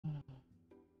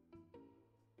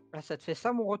Ah, ça te fait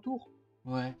ça mon retour?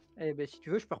 Ouais. Eh ben si tu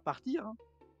veux, je peux repartir, hein.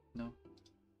 Non.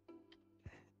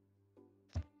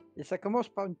 Et ça commence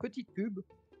par une petite pub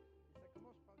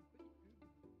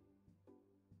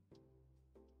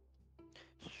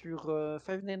sur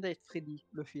Five Nights at Freddy,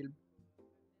 le film.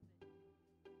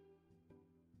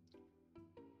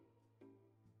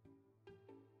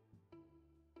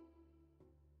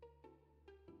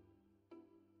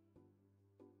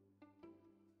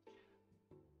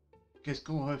 Qu'est-ce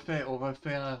qu'on refait? On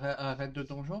refait un raid de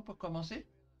donjon pour commencer?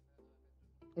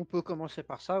 On peut commencer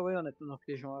par ça, ouais, en attendant que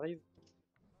les gens arrivent.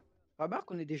 Remarque,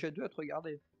 on est déjà deux à te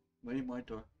regarder. Oui, moi et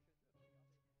toi.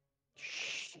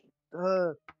 Chut,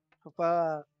 faut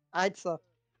pas... Arrête ça.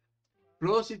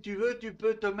 Flo, si tu veux, tu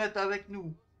peux te mettre avec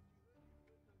nous.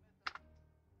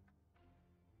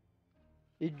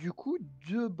 Et du coup,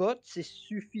 deux bots, c'est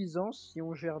suffisant si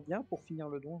on gère bien pour finir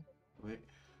le donjon. Oui.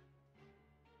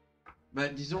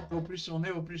 Ben, disons qu'au plus on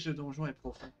est, au plus ce donjon est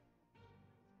profond.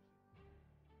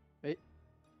 Et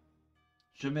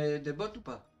Je mets des bottes ou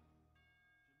pas?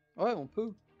 ouais, on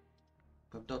peut.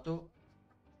 Comme tantôt.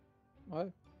 Ouais.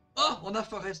 Oh, on a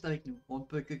Forest avec nous. On ne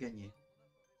peut que gagner.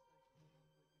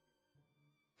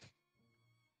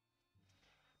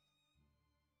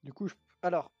 Du coup,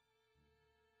 alors,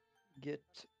 get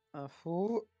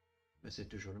info. Mais c'est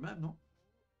toujours le même, non?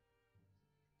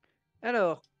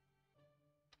 Alors,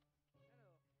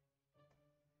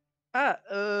 ah,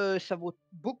 ça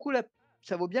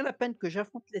vaut bien la peine que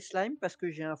j'affronte les slimes parce que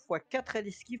j'ai un x4 à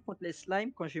l'esquive contre les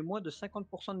slimes quand j'ai moins de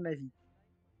 50% de ma vie.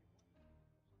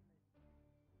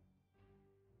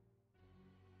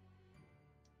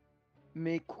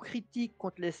 Mes coups critiques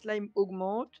contre les slimes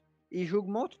augmentent et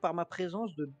j'augmente par ma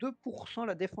présence de 2%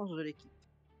 la défense de l'équipe.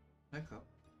 D'accord.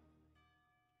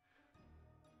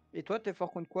 Et toi, t'es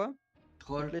fort contre quoi?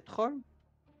 Troll. Contre les trolls?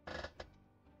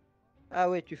 Ah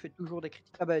ouais, tu fais toujours des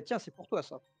critiques. Ah bah tiens, c'est pour toi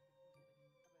ça.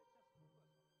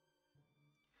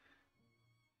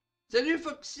 Salut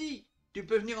Foxy! Tu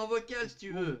peux venir en vocal si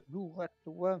tu veux. Bonjour à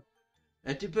toi.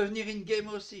 Et tu peux venir in-game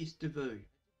aussi si tu veux.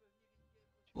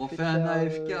 Tu me On fais fait te un faire...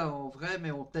 AFK en vrai,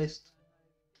 mais on teste.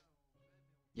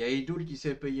 Il y a Idoul qui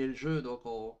s'est payé le jeu, donc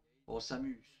on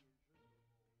s'amuse.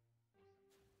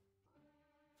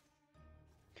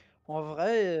 En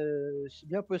vrai, c'est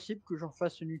bien possible que j'en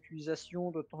fasse une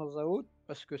utilisation de temps à autre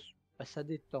parce que bah, ça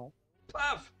détend.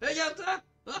 Paf! Regarde ça!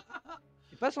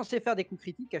 T'es pas censé faire des coups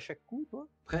critiques à chaque coup, toi?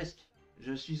 Presque.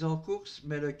 Je suis en course,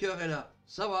 mais le cœur est là.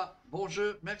 Ça va. Bon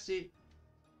jeu, merci.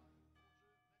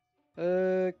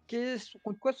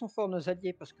 Contre quoi sont forts nos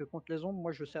alliés? Parce que contre les ombres,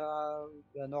 moi je sers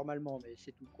bah, normalement, mais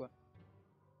c'est tout quoi.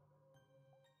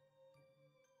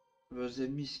 Vos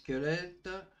ennemis squelettes.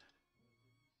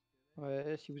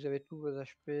 Ouais, si vous avez tous vos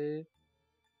HP.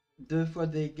 2 fois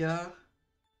dégâts.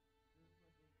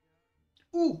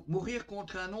 Ou mourir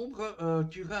contre un ombre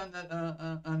tuera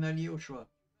un allié au choix.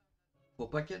 Faut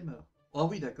pas qu'elle meure. Oh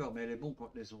oui, d'accord, mais elle est bonne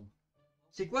contre les ombres.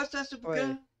 C'est quoi ça, ce Ouais,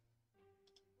 bouquin?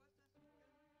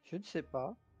 je ne sais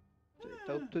pas.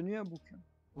 T'as Ah, obtenu un bouquin.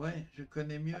 ouais, je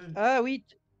connais mieux. Ah oui,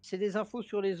 c'est des infos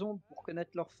sur les ombres pour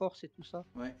connaître leur force et tout ça.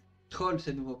 Ouais. Troll,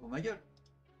 c'est nouveau pour ma gueule.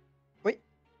 Oui.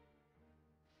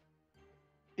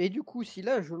 Et du coup, si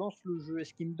là je lance le jeu,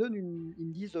 est-ce qu'ils me donnent ils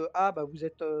me disent ah bah vous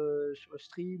êtes sur le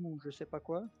stream ou je sais pas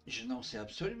quoi? Je n'en sais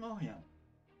absolument rien.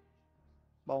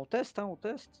 Bah on teste, hein, on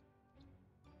teste.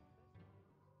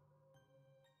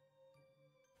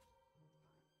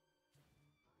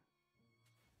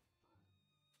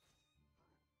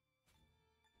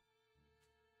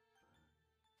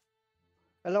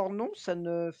 Alors non, ça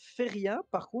ne fait rien.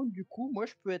 Par contre, du coup, moi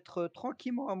je peux être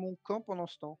tranquillement à mon camp pendant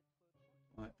ce temps.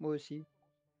 Ouais. Moi aussi.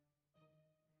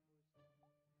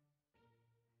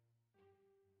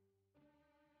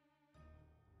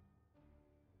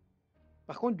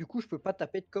 Par contre, du coup, je peux pas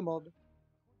taper de commande.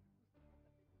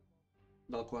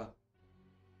 Dans quoi?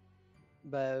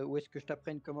 Bah où est-ce que je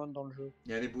taperai une commande dans le jeu?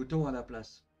 Il y a les boutons à la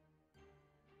place.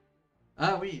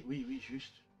 Ah oui, oui, oui,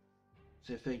 juste.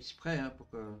 C'est fait exprès, hein, pour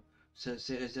que.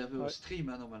 C'est réservé au Ouais. stream,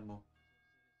 hein, normalement.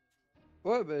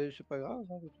 Ouais, bah c'est pas grave,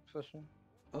 hein, de toute façon.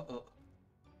 Oh oh.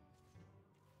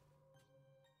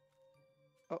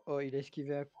 Oh oh, il a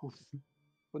esquivé un coup.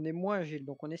 On est moins agile,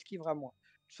 donc on esquivera moins.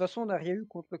 De toute façon, on n'a rien eu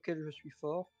contre lequel je suis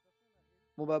fort.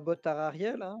 Bon bah bot à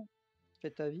Ariel, hein,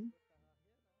 fais ta vie.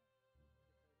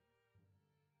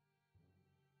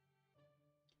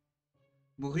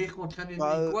 Mourir contre un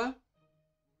Bah, ennemi, quoi?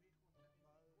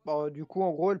 du coup,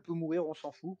 en gros, elle peut mourir, on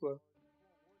s'en fout, quoi.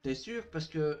 T'es sûr? Parce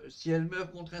que si elle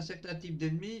meurt contre un certain type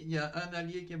d'ennemi, il y a un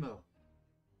allié qui est mort.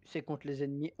 C'est contre les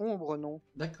ennemis ombres, non?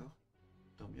 D'accord,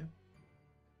 tant mieux.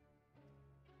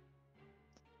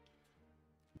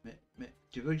 Mais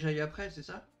tu veux que j'aille après, c'est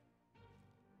ça?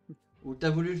 Ou t'as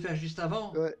voulu le faire juste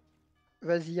avant? Ouais,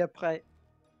 vas-y après.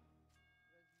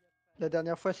 La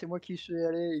dernière fois, c'est moi qui suis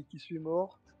allé et qui suis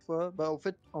mort. Cette fois, bah en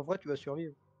fait, en vrai, tu vas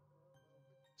survivre.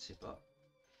 C'est pas.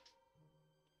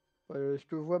 Je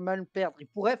te vois mal perdre. Il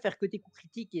pourrait faire que tes coups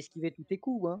critiques et esquiver tous tes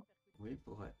coups, hein. Oui,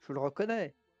 pourrait. Je le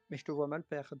reconnais, mais je te vois mal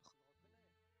perdre.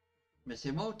 Mais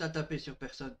c'est moi ou t'as tapé sur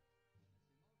personne?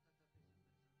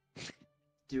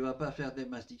 Tu vas pas faire des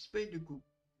masses d'XP du coup?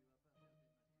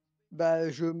 Bah,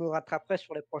 je me rattraperai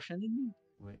sur les prochains ennemis.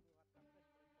 Oui. De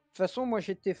toute façon, moi,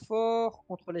 j'étais fort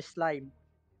contre les slimes.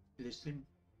 Les streams.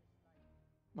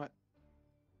 Ouais.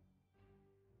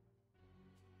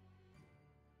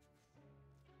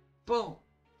 Bon,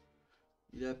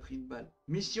 il a pris une balle.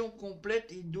 Mission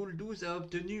complète, Indul 12 a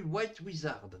obtenu White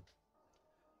Wizard.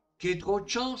 Qui trop de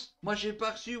chance? Moi j'ai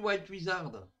pas reçu White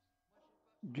Wizard.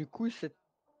 Du coup, c'est...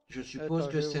 Je suppose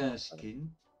Attends, que je vais c'est un voir. skin.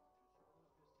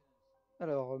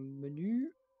 Alors,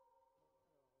 menu.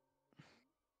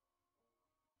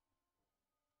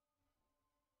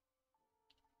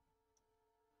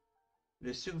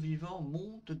 Les survivants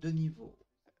montent de niveau.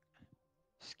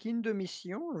 Skin de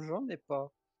mission, j'en ai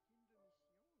pas.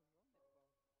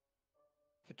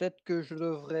 Peut-être que je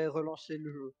devrais relancer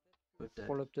le jeu pour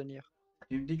Peut-être. l'obtenir.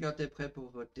 Tu me dis quand t'es prêt pour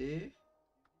voter.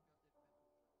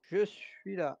 Je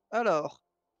suis là. Alors,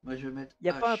 Moi je vais mettre il n'y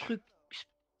a pas un H. truc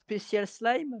spécial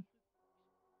slime?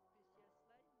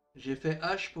 J'ai fait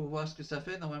H pour voir ce que ça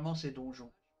fait. Normalement c'est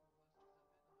donjon.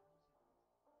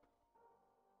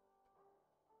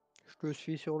 Je te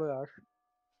suis sur le H.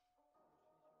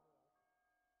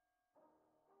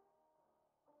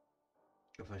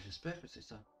 Enfin j'espère que c'est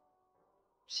ça.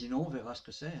 Sinon on verra ce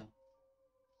que c'est. Hein.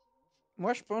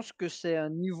 Moi, je pense que c'est un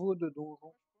niveau de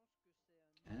donjon.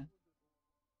 Hein.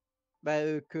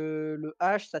 Bah, que le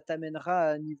H, ça t'amènera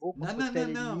à un niveau Non, contre non, non,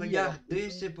 tel non, ennemi, alors regarde, que D non.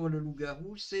 c'est pour le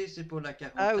loup-garou, C c'est pour la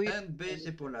Ah oui, quarantaine, B en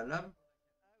c'est pour effet, la lame,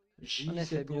 en J c'est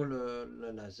effet, pour bien vu.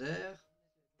 le laser,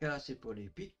 K c'est pour les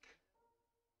pics,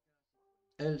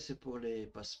 L c'est pour les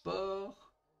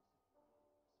passeports.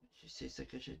 Je sais ce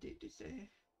que je dis, tu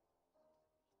sais.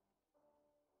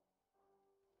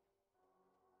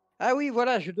 Ah oui,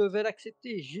 voilà, je devais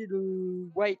l'accepter. J'ai le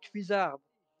White Wizard.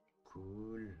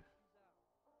 Cool.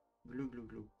 Glou glou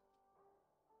glou.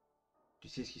 Tu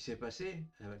sais ce qui s'est passé?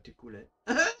 Tu coulais.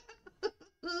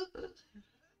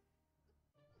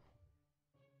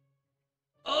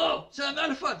 Oh, c'est un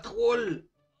alpha troll.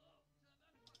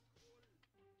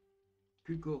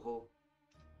 Kukoro.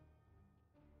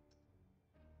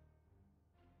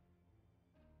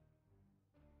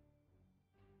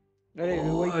 Allez, le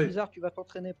Oh, White Wizard, tu vas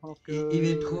t'entraîner pendant il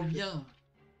est que trop je... bien.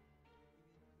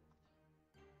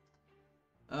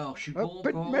 Alors, je suis Un peu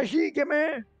de content. magie,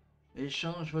 gamin!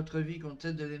 Échange votre vie contre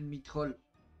celle de l'ennemi troll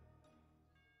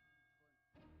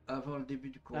avant le début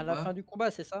du À la fin combat. du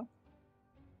combat, c'est ça?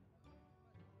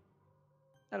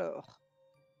 Alors.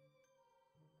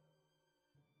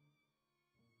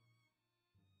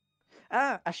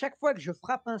 Ah, à chaque fois que je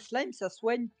frappe un slime, ça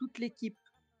soigne toute l'équipe.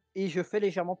 Et je fais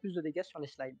légèrement plus de dégâts sur les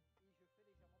slimes.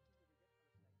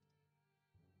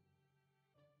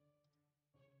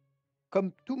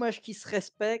 Comme tout mage qui se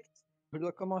respecte, je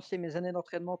dois commencer mes années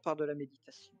d'entraînement par de la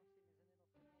méditation.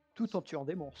 Tout en tuant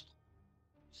des monstres.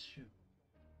 Sûr.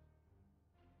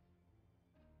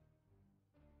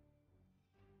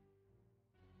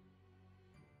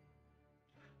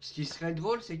 Ce qui serait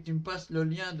drôle, c'est que tu me passes le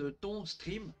lien de ton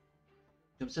stream.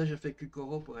 Comme ça, je fais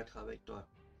Kukoro pour être avec toi.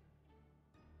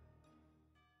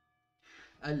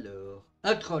 Alors,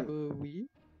 un troll. Oui.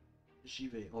 J'y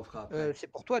vais, on fera après. C'est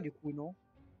pour toi, du coup, non?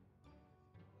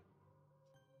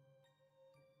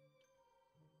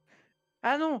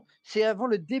 Ah non, c'est avant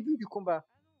le début du combat.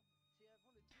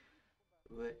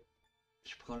 Ouais,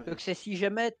 je prends le Donc c'est risque. si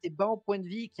jamais t'es bas en point de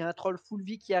vie, qu'il y a un troll full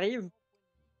vie qui arrive,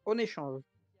 on échange.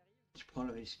 Je prends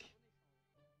le risque.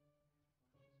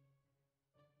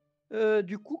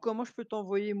 Du coup, comment je peux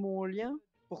t'envoyer mon lien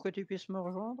pour que tu puisses me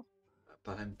rejoindre?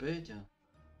 Par MP, tiens.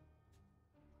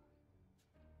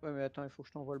 Ouais, mais attends, il faut que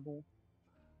je t'envoie le bon.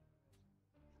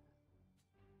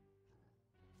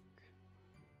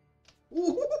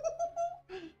 Ouh.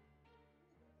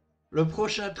 Le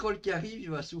prochain troll qui arrive, il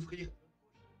va souffrir.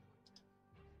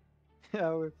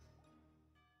 Ah ouais.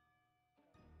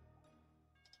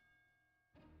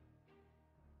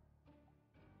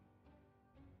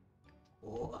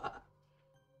 Oh.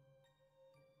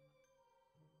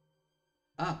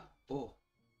 Ah, oh.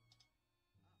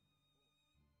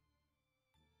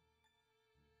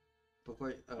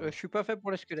 Pourquoi? Je suis pas fait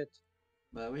pour les squelettes.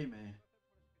 Bah oui, mais...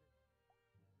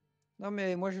 Non,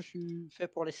 mais moi je suis fait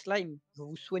pour les slimes. Je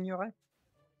vous soignerai.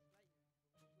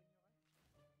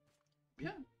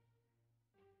 Bien.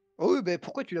 Oh oui, ben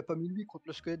pourquoi tu l'as pas mis lui contre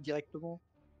le squelette directement?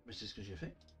 Mais c'est ce que j'ai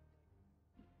fait.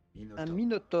 Un Minotaur.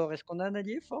 minotaure, est-ce qu'on a un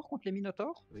allié fort contre les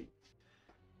minotaures? Oui.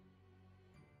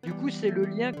 Du coup, c'est le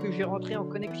lien que j'ai rentré en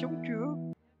connexion que tu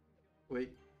veux? Oui.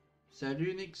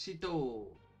 Salut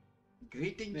Nixito. Mais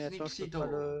Greetings attends, Nixito.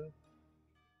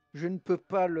 je ne peux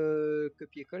pas le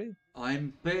copier-coller. En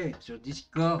MP sur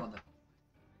Discord.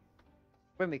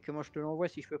 Ouais, mais comment je te l'envoie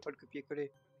si je peux pas le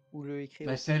copier-coller? Ou le écrire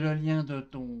Ben, au c'est pire? le lien de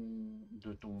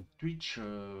ton Twitch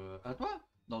à toi.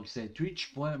 Donc c'est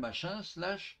twitch.machin/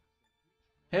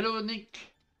 Hello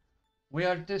Nick. We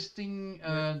are testing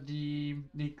Ouais.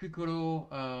 the Kukoro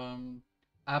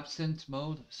absent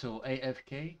mode, so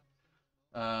AFK.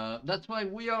 That's why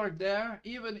we are there,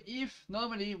 even if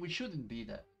normally we shouldn't be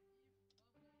there.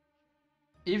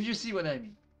 If you see what I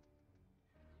mean.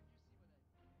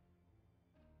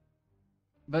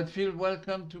 But feel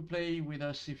welcome to play with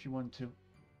us if you want to.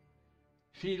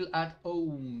 Feel at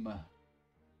home.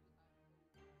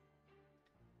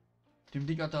 Tu me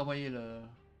dis quand t'as envoyé le...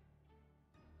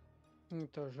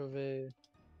 Attends, je vais...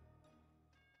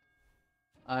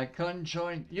 I can't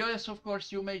join. Yes, of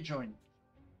course, you may join.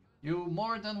 You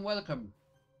more than welcome.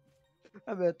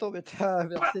 Ah mais attends, mais t'as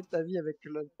inversé ta vie avec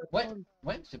le Ouais, patrol.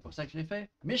 ouais, c'est pour ça que je l'ai fait.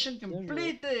 Mission Bien joué.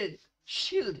 completed!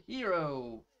 Shield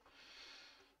Hero!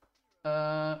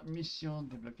 Mission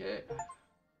débloquée.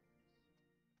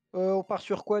 On part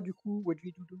sur quoi du coup? What do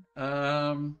we do?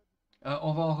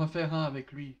 On va en refaire un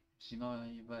avec lui. Sinon,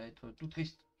 il va être tout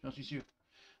triste, j'en suis sûr. Donc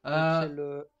c'est Euh,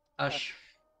 le H.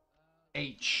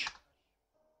 H. H.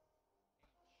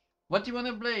 What do you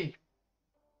wanna play?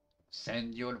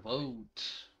 Send your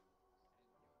vote.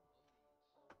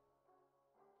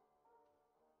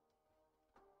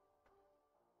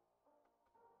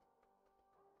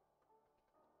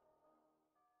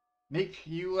 Nick,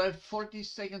 you have 40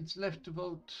 seconds left to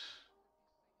vote.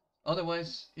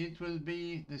 Otherwise, it will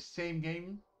be the same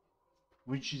game,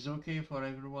 which is okay for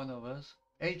every one of us.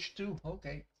 H2,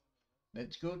 okay.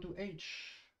 Let's go to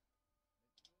H.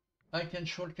 I can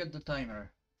shortcut the timer.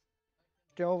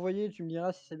 Je t'ai envoyé, tu me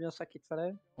diras si c'est bien ça qu'il te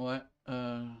fallait. Ouais,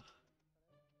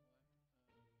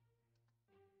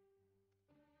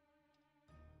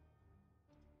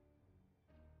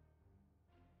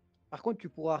 Par contre, tu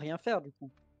pourras rien faire du coup.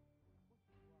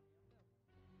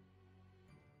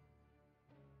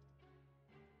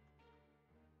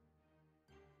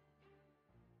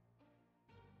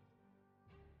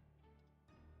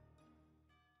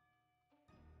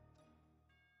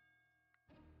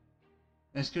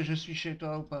 Est-ce que je suis chez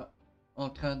toi ou pas? En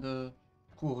train de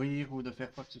courir ou de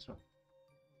faire quoi que ce soit?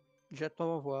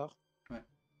 J'attends voir. Ouais.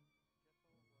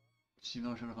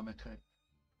 Sinon, je le remettrai.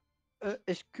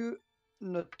 Est-ce que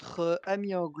notre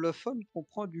ami anglophone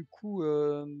comprend du coup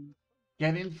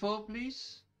Get info,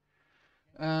 please.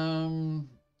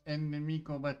 Ennemi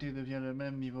combattu devient le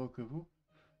même niveau que vous.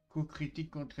 Coup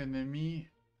critique contre ennemi.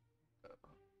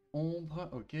 Ombre,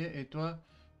 ok. Et toi,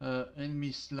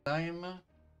 ennemi slime.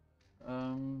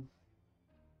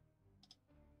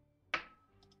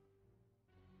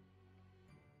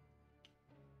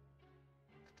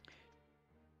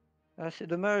 Ah, c'est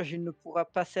dommage, il ne pourra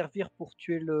pas servir pour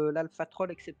tuer l'alpha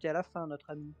troll excepté à la fin, notre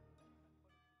ami.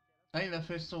 Ah, il a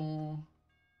fait son...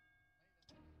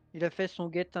 Il a fait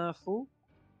son get info,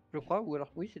 je crois, ou alors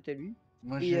oui, c'était lui.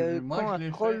 Moi, Et moi, je l'ai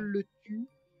fait.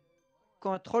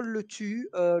 quand un troll le tue,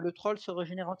 le troll se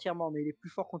régénère entièrement, mais il est plus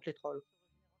fort contre les trolls.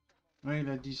 Oui, il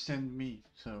a dit send me,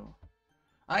 so...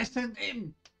 I send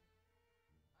him!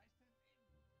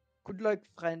 Good luck,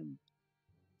 friend.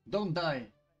 Don't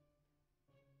die!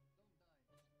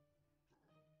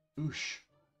 Ouch.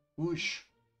 Ouch.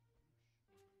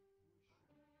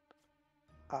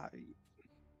 Ah,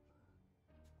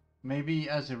 Maybe he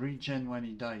has a regen when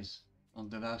he dies on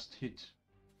the last hit.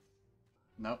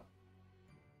 No.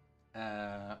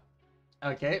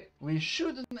 Okay, we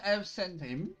shouldn't have sent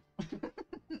him.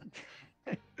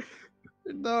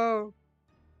 no,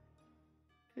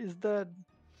 he's dead.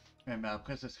 Mais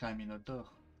après, ce sera un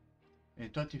Minotaur. Et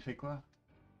toi, tu fais quoi?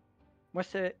 Moi,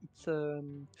 c'est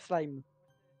slime.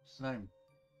 Slime.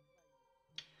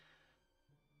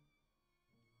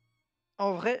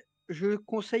 En vrai, je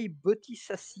conseille Botti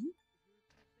Sassy.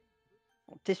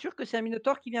 T'es sûr que c'est un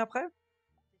Minotaur qui vient après?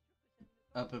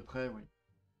 À peu près, oui.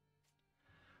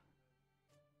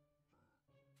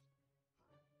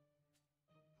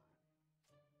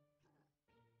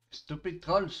 Stupid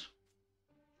trolls.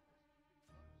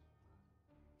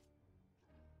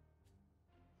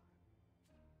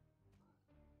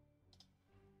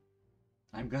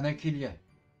 I'm gonna kill you.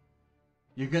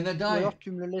 You're gonna Ou die. alors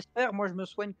tu me le laisses faire, moi je me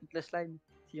soigne contre les slimes.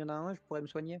 S'il y en a un, je pourrais me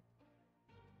soigner.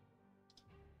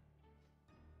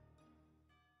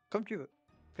 Comme tu veux.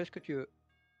 Fais ce que tu veux.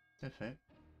 C'est fait.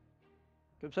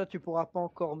 Comme ça, tu pourras pas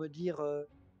encore me dire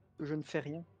je ne fais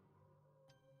rien.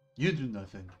 You do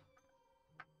nothing.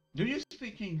 Do you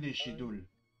speak English, Idul?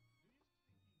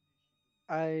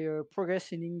 I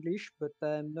progress in English, but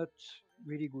I'm not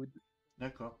really good.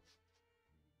 D'accord.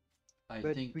 I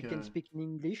But think we can speak in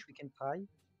English, we can try.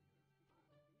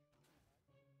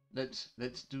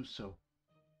 let's do so.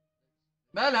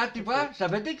 Ben là, tu vois, Okay.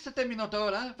 j'avais dit que c'était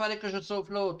Minotaur, hein? Fallait que je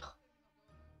sauve l'autre.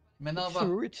 Maintenant, It's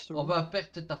true, it's on true. va perdre,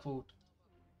 c'est ta faute.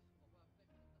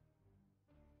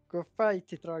 Go fight,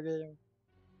 Titragayon.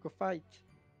 Go fight.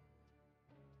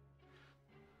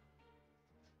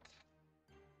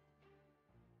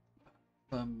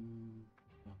 Hum,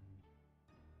 hum.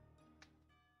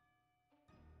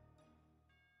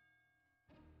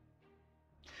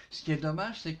 Ce qui est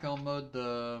dommage, c'est qu'en mode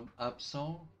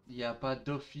absent, il n'y a pas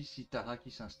d'office Itara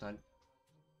qui s'installe.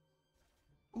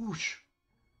 Ouch!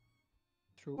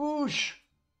 True. Ouch!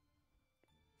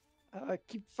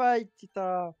 Keep fight,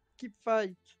 Tita. Keep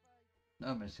fight.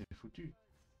 Non, mais c'est foutu.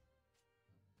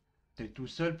 T'es tout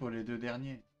seul pour les deux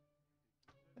derniers.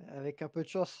 Avec un peu de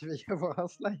chance, il va y avoir un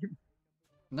slime.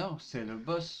 Non, c'est le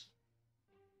boss.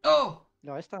 Oh!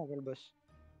 Il en reste un avant le boss.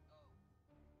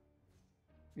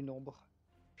 Une ombre.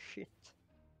 Shit.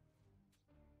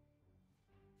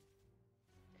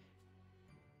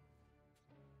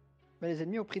 Mais les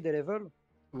ennemis ont pris des levels.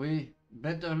 Oui,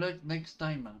 better luck next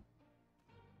time.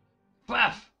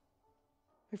 Paf!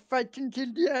 I fight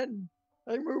until the end.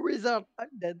 I'm a wizard. I'm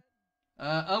dead.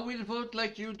 I will vote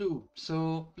like you do,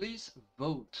 so please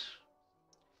vote.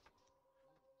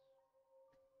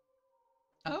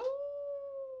 Oh!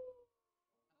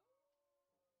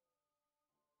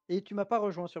 Et tu m'as pas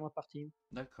rejoint sur ma partie.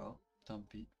 D'accord, tant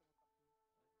pis.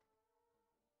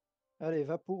 Allez,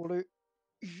 va pour le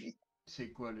J.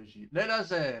 C'est quoi le J? Les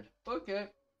lasers! Ok.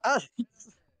 Ah,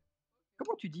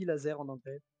 comment tu dis laser en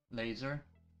anglais? Laser.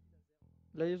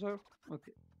 Laser?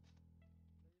 Ok.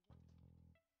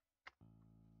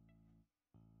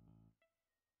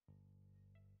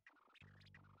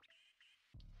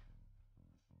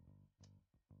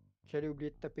 J'allais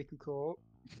oublier de taper Kukoro.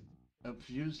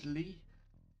 Obviously.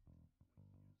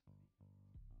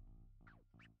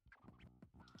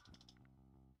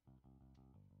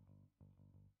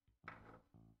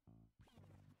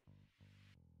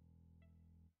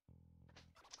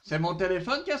 C'est mon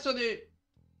téléphone qui a sonné.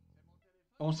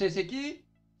 On sait c'est qui?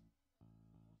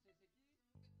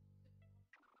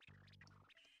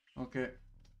 Ok.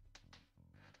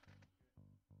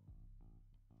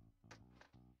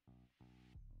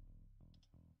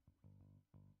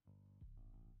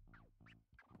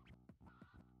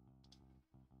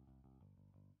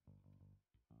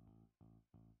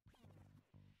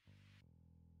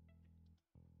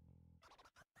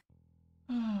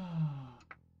 Ah.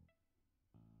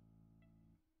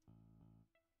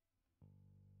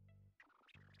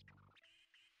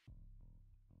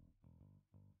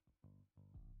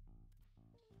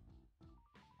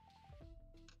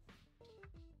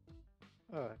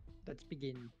 Alright, let's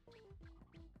begin.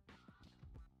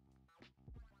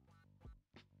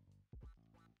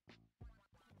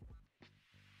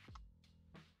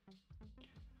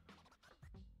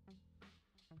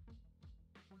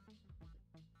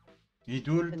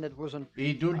 Idul, And that wasn't...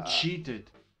 Idul cheated.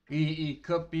 He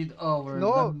copied our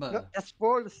No, number. that's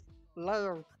false.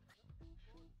 Liar.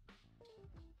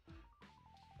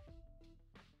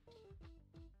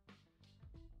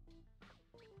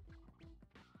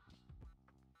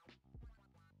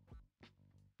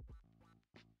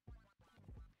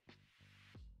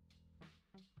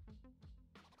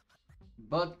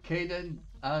 But Caden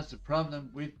has a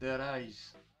problem with their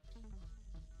eyes.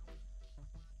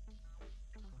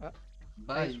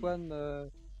 Bye. Nice one,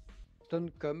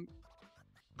 don't come.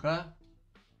 Quoi?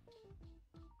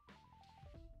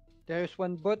 There is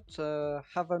one bot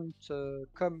haven't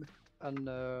come and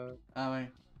Ah ouais.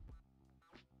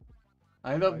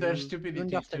 I love their you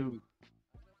stupidity understand too. me.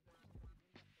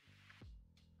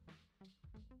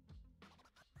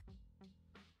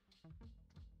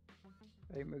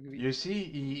 I'm agree. You see,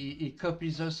 he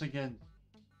copies us again.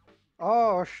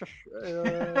 Oh,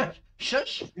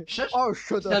 Shush, shush. oh,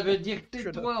 shut Ça up. veut dire Shut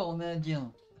up. tais-toi en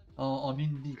indien, en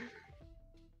hindi.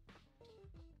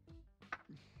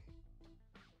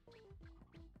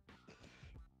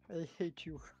 I hate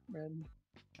you, man.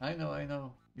 I know, I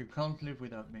know. You can't live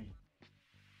without me.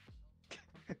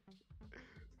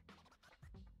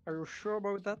 Are you sure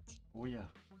about that? Oh yeah.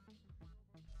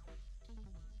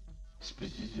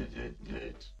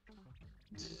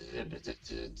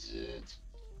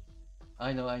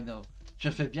 I know, I know. Je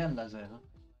fais bien le laser. Hein.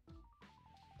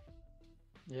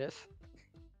 Yes.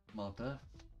 Menteur.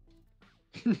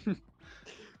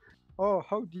 Oh,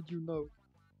 how did you know?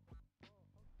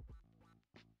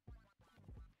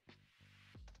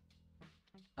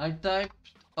 I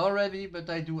typed already, but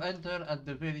I do enter at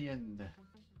the very end.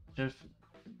 Je...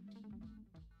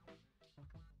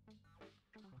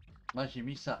 Moi j'ai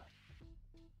mis ça.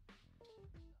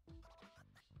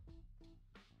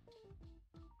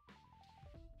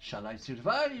 Shall I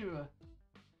survive?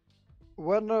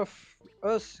 One of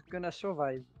us gonna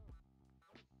survive,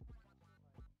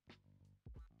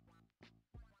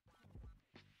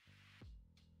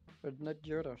 but not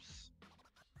the others.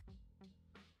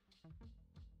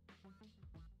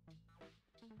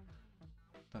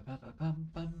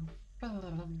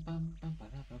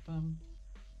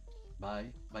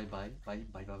 Bye, bye, bye, bye,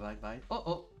 bye, bye, bye, bye. Oh,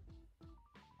 oh.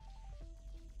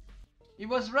 He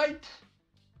was right.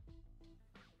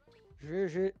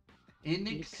 GG. Nixito.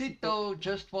 Inixito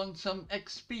just want some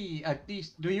XP at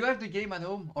least. Do you have the game at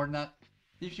home or not?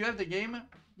 If you have the game,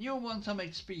 you want some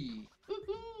XP.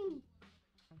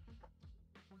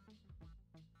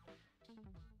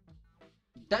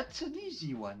 That's an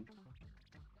easy one.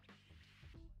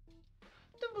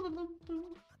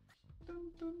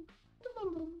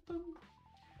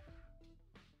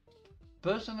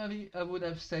 Personally, I would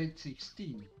have said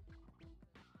 16.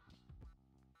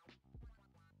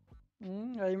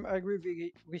 I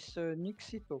agree with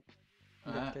Nixito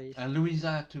in that case. And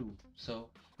Louisa too, so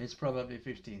it's probably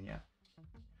 15, yeah.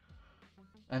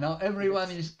 And now everyone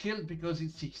Yes. is killed because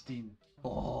it's 16.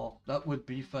 Oh, that would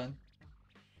be fun.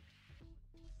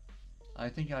 I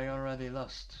think I already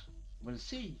lost. We'll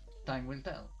see. Time will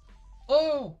tell.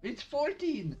 Oh, it's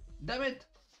 14! Damn it!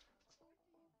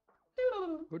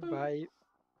 Goodbye.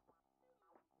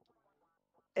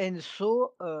 And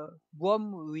so,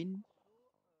 Guam win.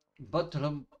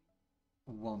 Bottom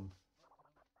 1.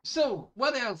 So,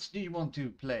 what else do you want to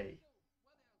play?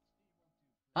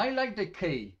 I like the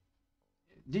K.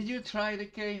 Did you try the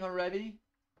K already?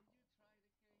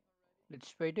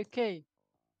 Let's play the K.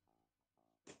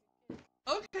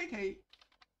 Okay, K.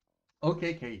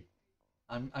 Okay, K.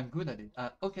 I'm good at it.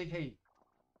 Okay, K.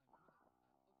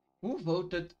 Who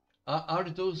voted? Are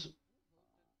those?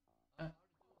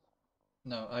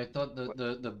 No, I thought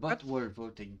the bot What? were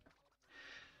voting.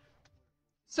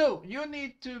 So you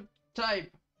need to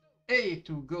type A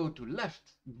to go to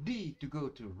left, D to go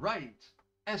to right,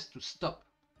 S to stop.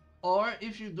 Or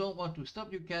if you don't want to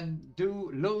stop, you can do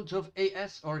loads of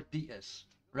AS or DS.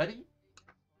 Ready?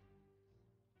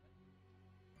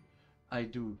 I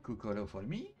do Kukoro for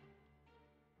me.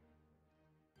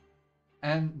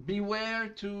 And beware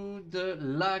to the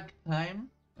lag time,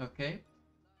 okay?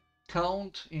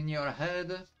 Count in your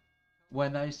head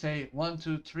when I say 1,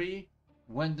 2, 3.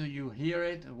 When do you hear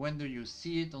it? When do you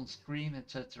see it on screen,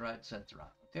 etc.,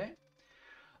 etc. Okay?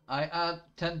 I add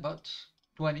 10 bots,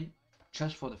 20,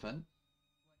 just for the fun.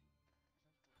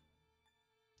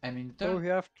 And in Oh, turn, you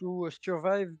have to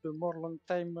survive the more long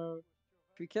time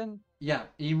we can. yeah,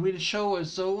 it will show a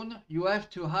zone. You have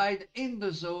to hide in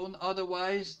the zone,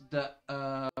 otherwise the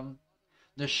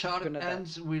sharp Gonna die.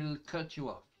 ends will cut you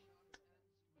off.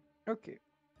 Okay.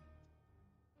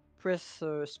 Press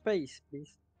space,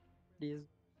 please. Please.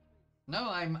 No,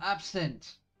 I'm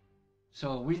absent.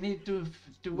 So we need to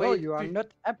No, wait. you are not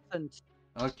absent.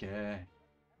 Okay.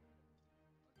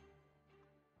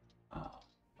 Oh,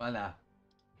 voilà.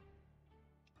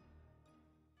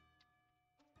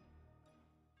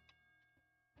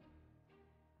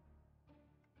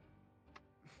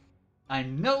 I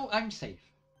know I'm safe.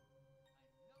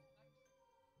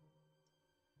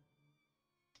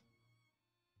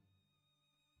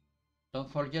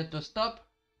 Don't forget to stop.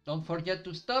 Don't forget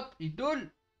to stop, Idul.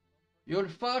 You're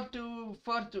far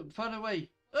away.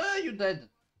 Ah, you're dead.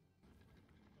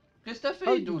 Qu'est-ce que t'as fait,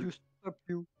 How did Idul? you stop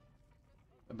you?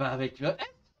 Bah avec le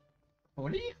F, faut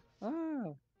lire.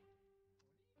 Ah,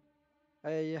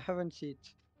 I haven't seen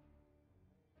it.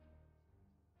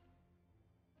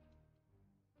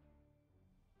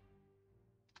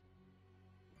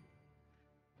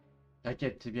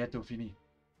 T'inquiète, c'est bientôt fini.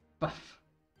 Paf.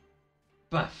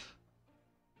 Paf.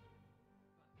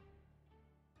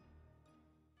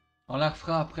 On la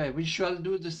refera après. We shall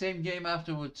do the same game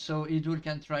afterwards, so Idul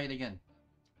can try it again.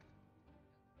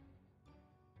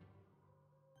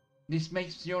 This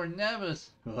makes you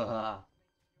nervous.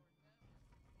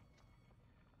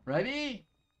 Ready?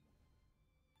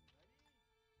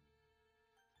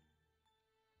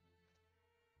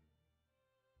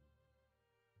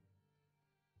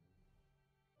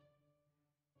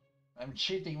 I'm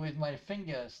cheating with my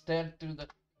finger. Stare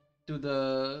to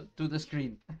the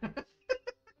screen.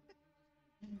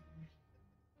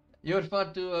 You're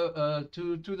far to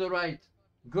the right.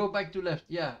 Go back to left.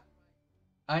 Yeah.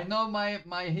 I know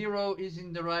my hero is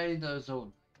in the right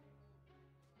zone.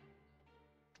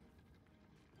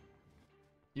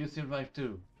 You survive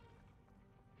too.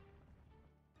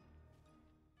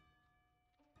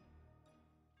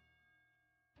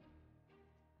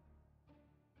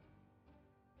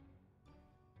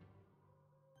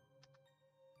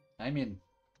 I'm in.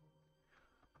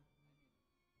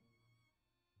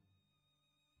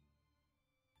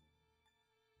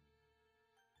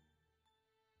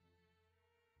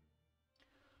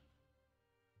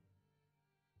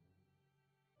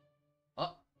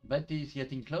 Oh, Betty's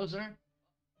getting closer.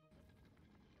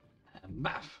 And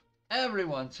baff!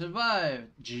 Everyone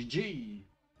survived! GG!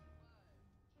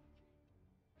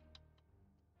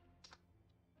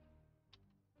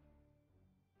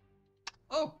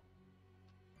 Oh!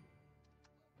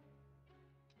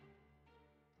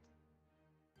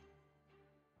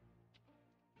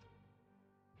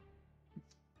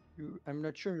 I'm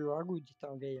not sure you are good,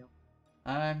 Italian.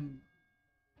 I'm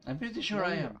pretty sure Now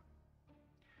I you am. are.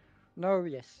 No,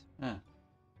 yes. Ah.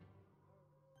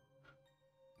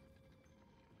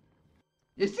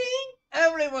 You see?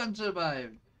 Everyone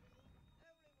survived!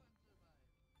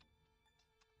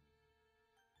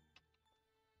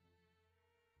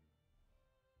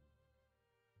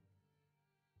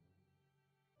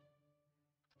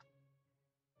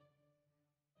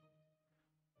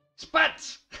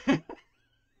 Spats!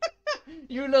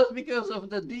 You lost because of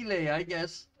the delay, I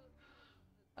guess.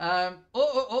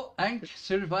 Oh, Hank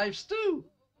survives too!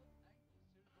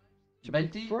 The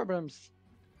big Betty, problems.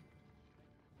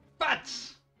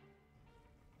 spats!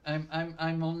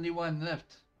 I'm only one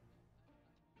left.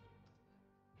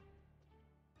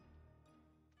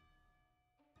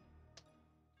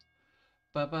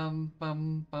 Pa pam pam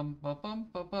pam pam pam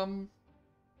pam pam.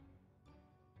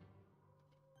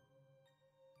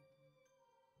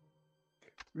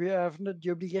 We have not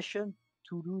the obligation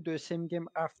to do the same game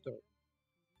after.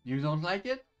 You don't like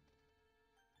it?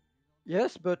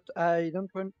 Yes, but I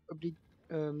don't want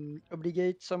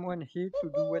obligate someone here to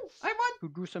do what I won! to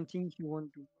do something he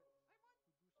won't do.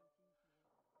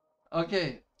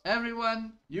 Okay,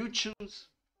 everyone, you choose.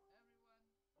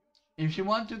 If you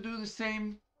want to do the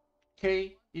same,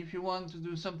 K. If you want to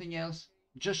do something else,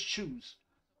 just choose.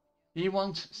 He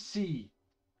wants C.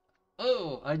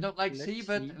 Oh, I don't like C, Let's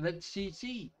but see. let's see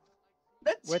C.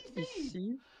 Let's see What is C.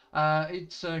 C?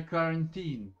 It's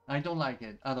quarantine. I don't like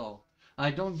it at all.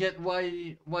 I don't get why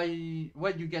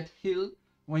you get heal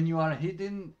when you are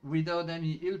hidden without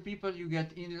any ill people. You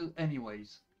get ill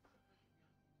anyways.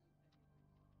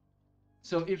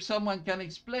 So if someone can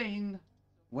explain,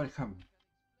 welcome.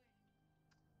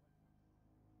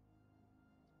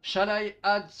 Shall I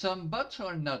add some bots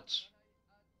or not?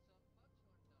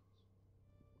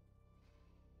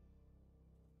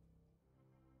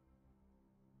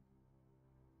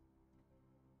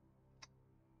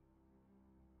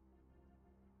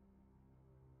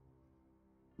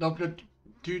 Donc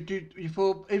il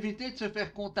faut éviter de se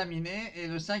faire contaminer et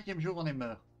le 5e jour on est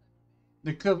mort.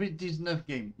 The COVID-19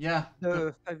 game. Yeah.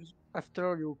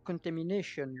 After your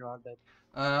contamination, you are dead.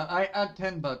 I add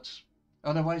 10 bots.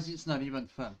 Otherwise it's not even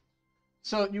fun.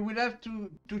 So you will have to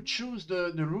choose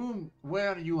the room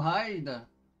where you hide,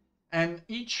 and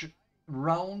each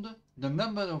round the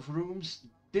number of rooms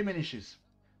diminishes.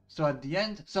 So at the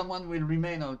end someone will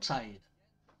remain outside.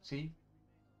 See?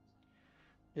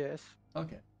 Yes.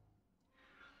 Okay.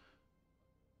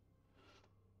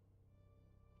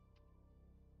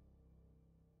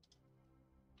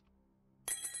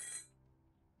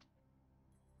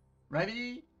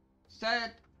 Ready,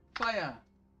 set, fire.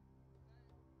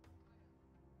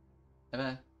 Eh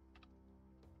ben.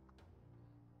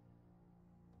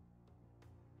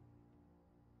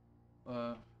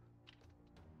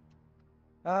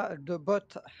 The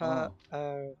bot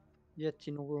Oh. yet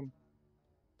in room.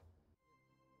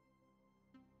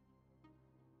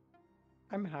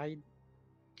 I'm hide.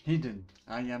 Hidden.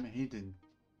 I am hidden.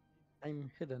 I'm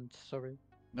hidden. Sorry.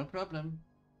 No problem.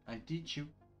 I teach you.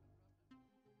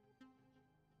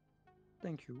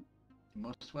 Thank you.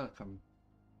 Most welcome.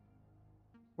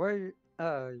 Why?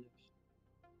 Yes.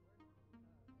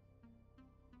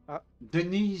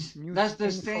 Denise. News That's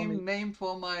the same information. name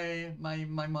for my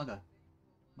mother.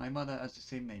 My mother has the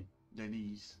same name.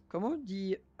 Denise. Comment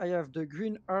dit I have the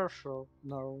green archer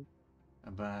now,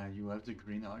 But you have the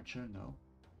green archer, no?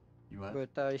 You have?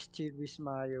 but I still with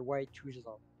my white wizard.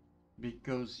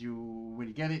 Because you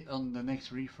will get it on the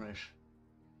next refresh.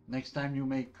 Next time you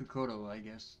make Kukoro, I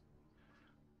guess.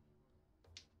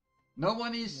 No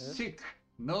one is Yes. sick.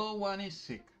 No one is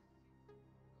sick.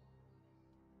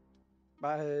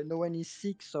 No one is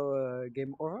sick, so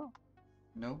game over.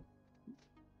 No.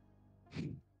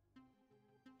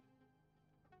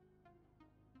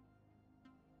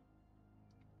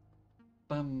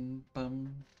 Pum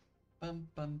pum pum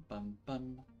pum pum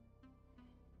pum.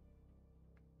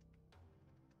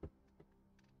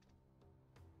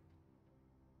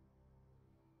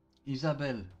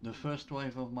 Isabel, the first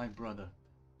wife of my brother.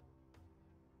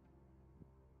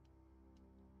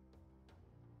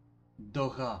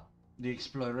 Dora, the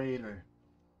explorer.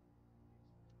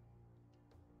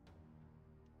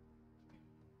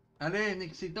 Allez,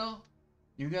 Nixito,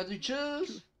 you got to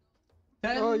choose.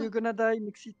 Oh, 10, you're gonna die,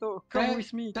 Nixito. Come 10,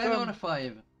 with me, 10 or come.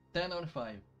 5. 10 or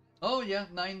 5. Oh yeah,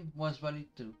 9 was valid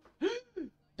too.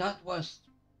 That was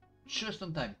just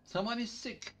on time. Someone is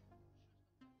sick.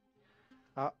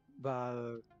 Ah,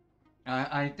 bah,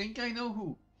 I think I know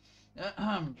who.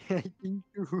 I think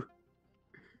you.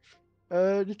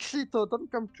 Nixito,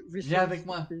 don't come with Viens us, avec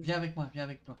moi, please. viens avec moi, viens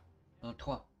avec toi.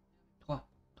 3, 3,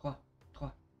 3,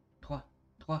 3, 3,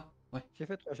 3. Ouais. J'ai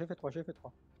fait 3, j'ai fait 3, j'ai fait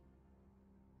 3.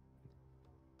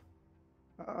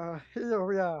 Here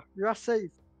we are. You are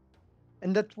safe.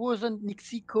 And that wasn't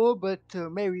Nixiko, but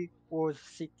Mary was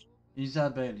sick.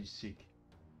 Isabelle is sick.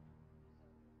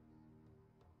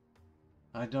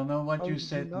 I don't know what How you did you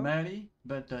said, know? Mary,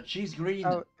 but she's green.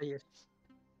 Oh, yes.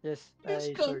 Yes, She's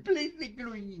I saw it. completely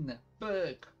green.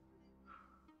 Fuck.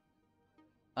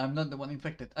 I'm not the one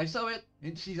infected. I saw it.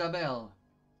 It's Isabelle.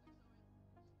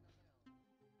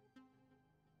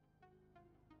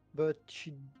 But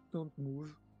she don't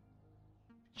move.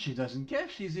 She doesn't care.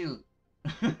 She's ill.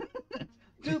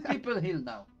 2 people ill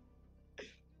now.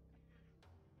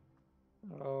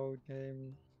 Oh,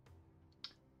 game.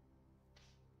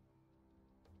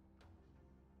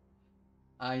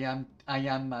 I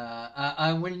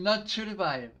will not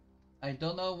survive. I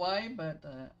don't know why, but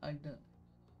I don't.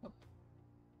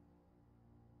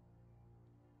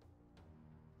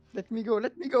 Let me go,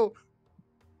 let me go.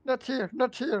 Not here,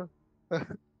 not here.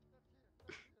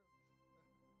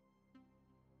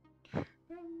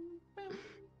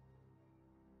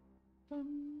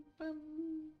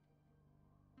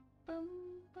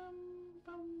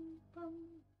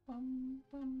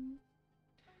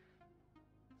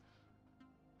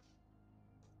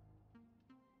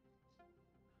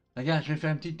 Regarde, je vais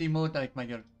faire un petit emote avec ma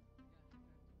gueule.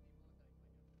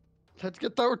 Let's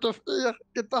get out of here.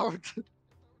 Get out.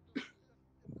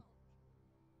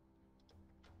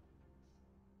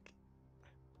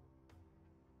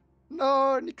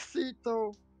 No,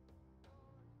 Nixito.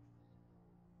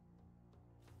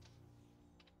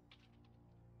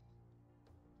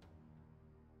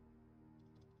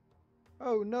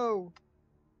 Oh no.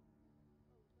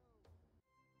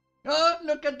 Oh,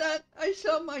 look at that! I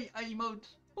saw my emote.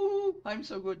 Ooh, I'm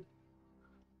so good.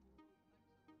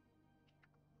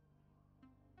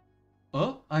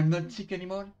 Oh, I'm not sick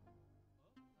anymore.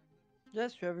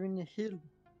 Yes, you have been healed.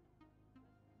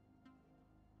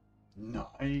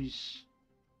 Nice.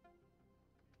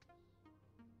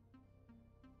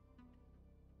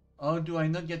 How do I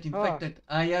not get infected?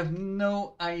 I have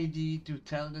no idea, to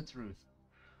tell the truth.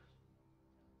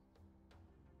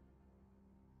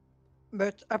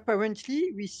 But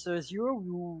apparently with Zero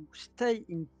you stay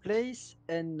in place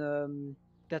and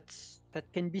that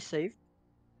can be saved.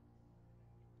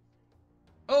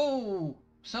 Oh,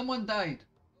 someone died.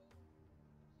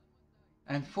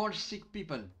 And 4 sick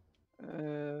people.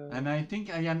 And I think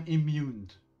I am immune.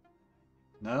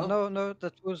 No? No, no,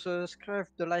 that was Scrap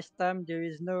the last time. There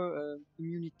is no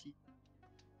immunity.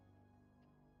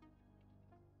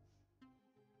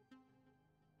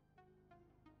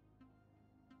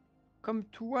 Come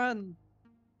to one.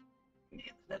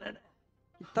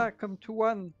 Ita, come to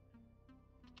one.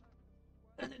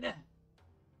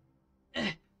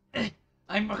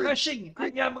 I'm Quick, rushing!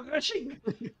 quick. I am rushing!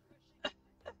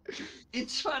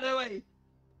 It's far away!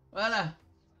 Voilà!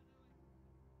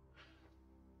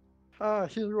 Ah,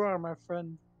 here you are, my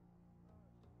friend.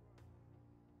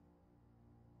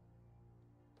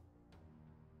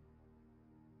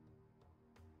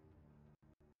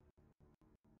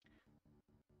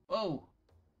 Oh!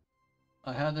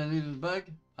 I had a little bug.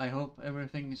 I hope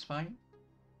everything is fine.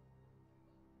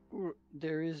 Ooh,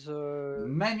 there is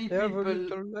Many they have a people...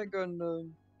 little lag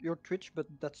on your Twitch, but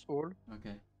that's all.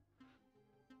 Okay.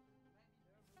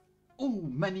 Oh,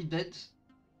 many dead.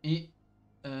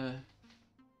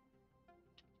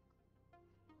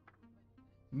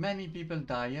 Many people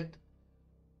died.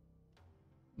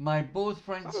 My both Oh,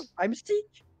 friends... I'm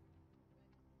sick.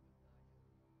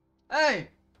 Hey!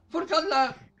 Furkan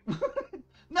là!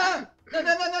 Non! Non,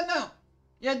 non, non, non, non!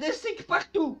 Il y a des sikhs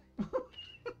partout!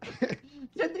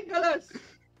 C'est dégueulasse!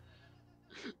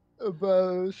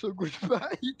 So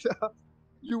goodbye.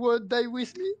 You won't die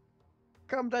with me?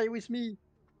 Come die with me.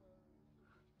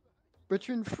 But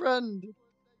you're a friend.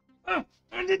 Oh,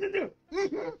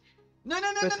 no,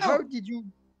 no, no, But no, no.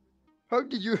 how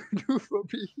did you do for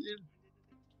being healed?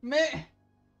 Mais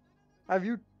Have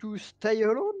you to stay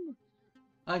alone?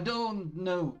 I don't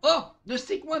know. Oh, the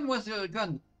sick one was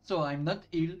gone, so I'm not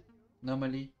ill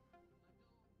normally.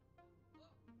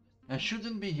 I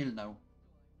shouldn't be healed now.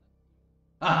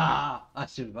 Ah, I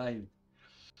survived.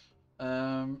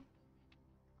 Um.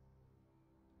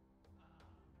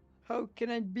 How can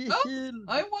I be Oh, healed?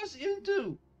 I was ill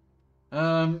too.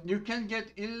 You can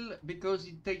get ill because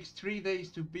it takes 3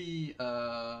 days to be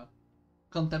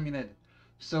contaminated.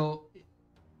 So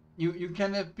you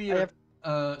can I appear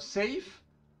have safe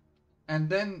and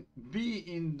then be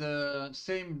in the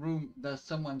same room that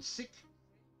someone sick,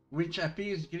 which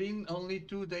appears green only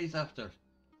 2 days after,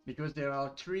 because there are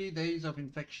 3 days of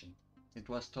infection. It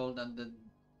was told at the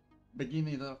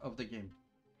beginning of the game.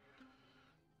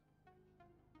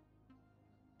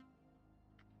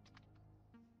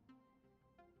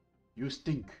 You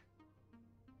stink.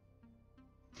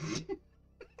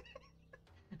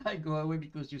 I go away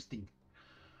because you stink.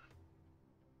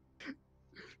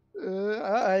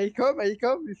 I come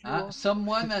if you Ah, want.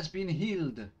 someone has been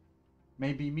healed.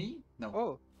 Maybe me? No.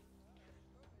 Oh,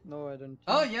 no, I don't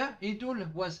Oh think. yeah,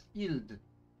 Idul was healed.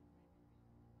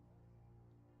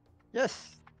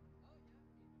 Yes,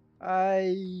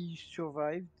 I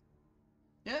survived.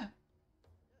 Yeah.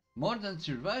 More than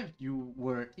survived, you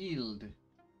were healed.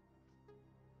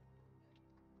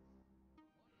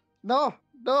 No,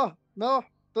 no, no,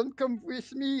 don't come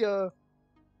with me.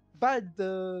 Bad.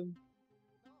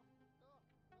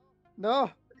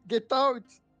 No, get out.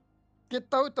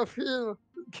 Get out of here.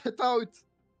 Get out.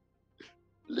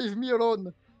 Leave me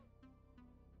alone.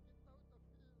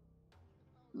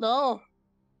 No,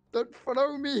 don't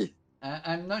follow me.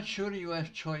 I'm not sure you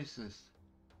have choices.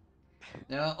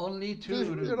 There are only two Leave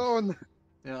me rooms. alone.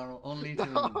 There are only two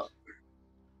rooms. No,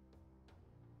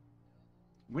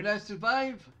 Will I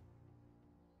survive?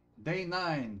 Day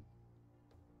 9.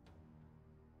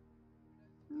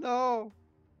 no,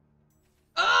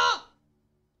 Ah!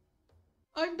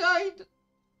 I died!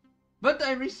 But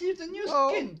I received a new no,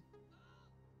 skin!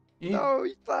 It, no,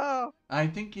 Ita. I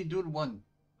think Idul won.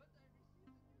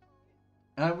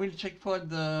 I will check for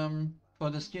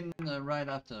the skin right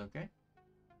after, okay?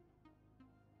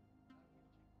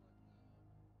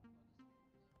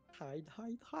 Hide,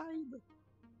 hide, hide.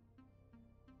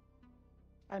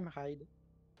 I'm hide.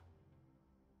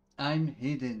 I'm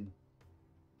hidden.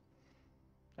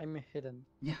 I'm hidden.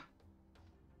 Yeah.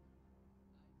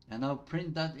 And I'll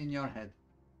print that in your head.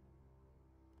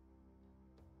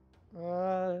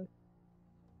 Uh,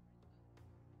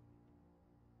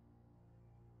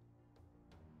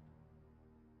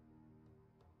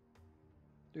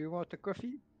 do you want a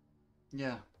coffee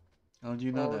Yeah. How do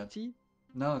you know or that? tea?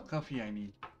 No, coffee I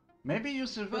need. Maybe you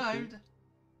Coffee. survived.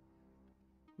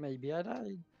 Maybe I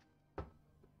died.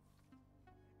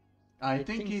 I I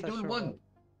think think I Idul won. survived.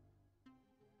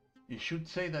 You should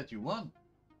say that you won.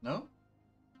 No?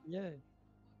 Yeah,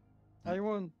 I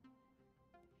won.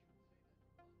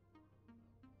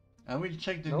 I will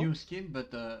check the No? new skin,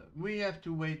 but we have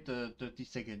to wait 30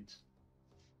 seconds.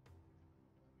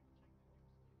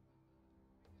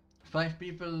 5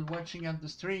 people watching at the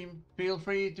stream, feel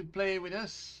free to play with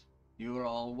us. You're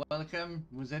all welcome.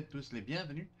 Vous êtes tous les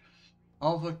bienvenus.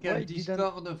 En vocal Why didn't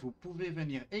Discord, vous pouvez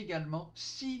venir également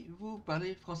si vous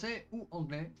parlez français ou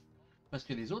anglais. Parce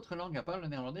que les autres langues, à part le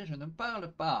néerlandais, je ne parle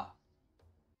pas.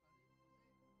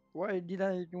 why did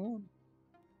I won?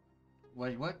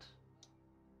 Why what?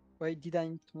 Why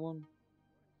didn't won?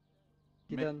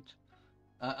 Mais, Didn't.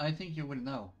 I think you will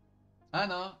know. Ah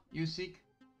non, you sick?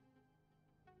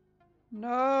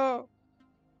 No.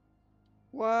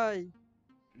 Why?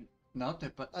 Non, t'es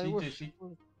pas. I Si, was t'es sick.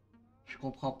 Je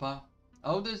comprends pas.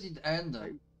 How does it end?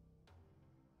 I,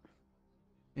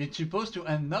 It's supposed to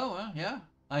end now, huh? Yeah?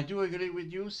 I do agree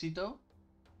with you, Sito.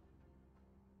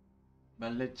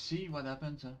 But let's see what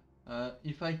happens.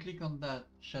 If I click on that,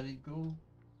 shall it go?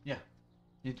 Yeah,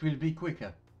 it will be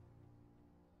quicker.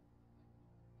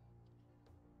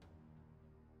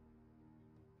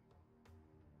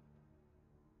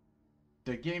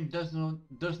 The game does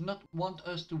not want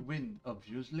us to win,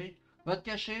 obviously. But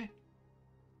caché?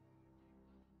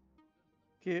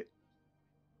 okay.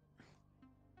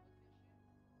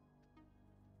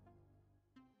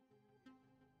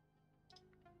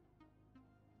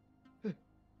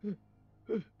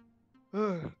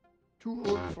 Too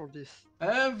old for this.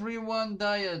 Everyone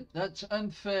died. That's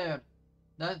unfair.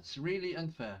 That's really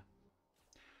unfair.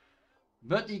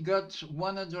 But he got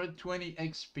 120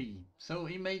 XP, so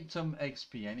he made some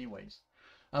XP anyways.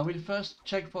 I will first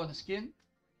check for the skin.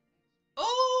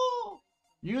 Oh!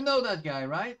 You know that guy,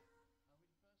 right?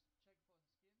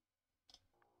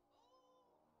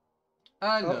 Oh,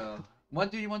 Alors,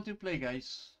 what do you want to play,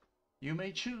 guys? You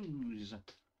may choose.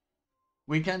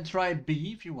 We can try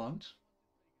B if you want.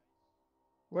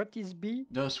 what is B?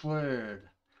 The Sword.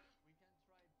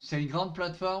 C'est une grande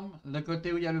plateforme. Le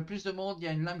côté où il y a le plus de monde, il y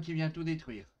a une lame qui vient tout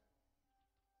détruire.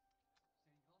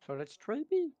 So let's try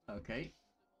B. Okay.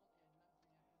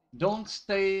 Don't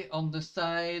stay on the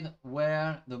side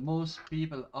where the most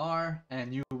people are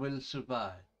and you will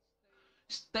survive.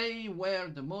 Stay where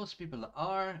the most people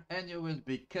are and you will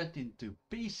be cut into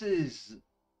pieces.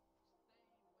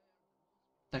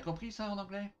 T'as compris ça en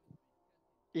anglais?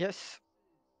 Yes.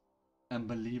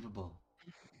 Unbelievable.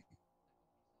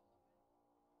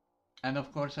 And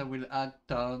of course I will add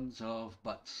tons of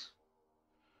buts.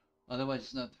 Otherwise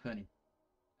it's not funny.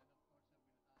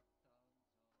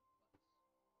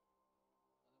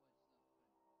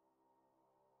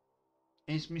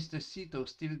 Is Mr. Cito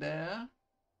still there?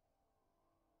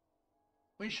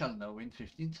 We shall know in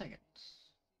 15 seconds.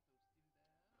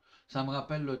 Ça me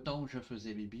rappelle le temps où je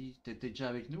faisais les billes. T'étais déjà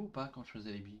avec nous ou pas quand je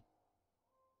faisais les billes?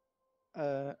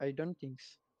 I don't think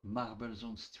so. Marbles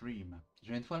on Stream.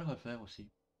 Je vais une fois le refaire aussi.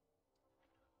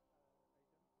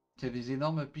 C'est des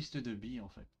énormes pistes de billes en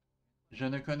fait. Je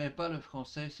ne connais pas le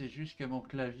français, c'est juste que mon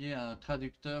clavier a un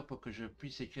traducteur pour que je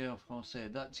puisse écrire en français.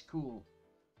 That's cool.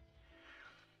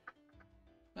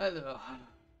 Alors,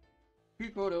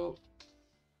 Kukoro.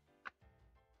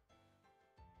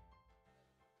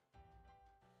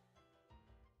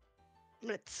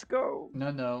 Let's go.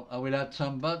 No, I will add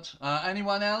some buts.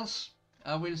 Anyone else?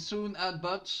 I will soon add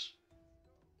buts.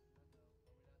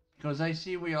 Because I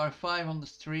see we are 5 on the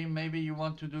stream. Maybe you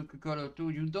want to do Kukoro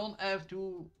too. You don't have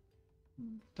to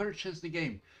purchase the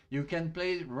game. You can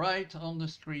play right on the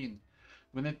screen.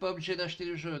 Vous n'êtes pas obligé d'acheter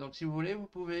le jeu. Donc si vous voulez, vous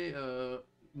pouvez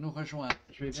nous rejoindre.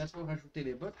 Je vais bientôt rajouter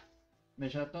les bots. Mais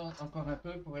j'attends encore un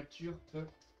peu pour être sûr que...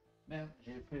 Merde,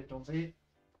 j'ai fait tomber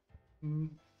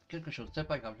quelque chose. C'est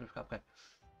pas grave, je le ferai après.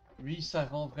 Lui, ça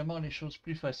rend vraiment les choses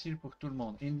plus faciles pour tout le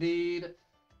monde. Indeed.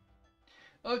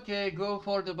 Ok, go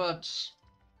for the bots.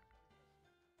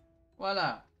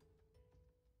 Voilà.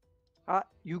 Ah,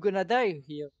 you're gonna die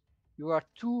here. You are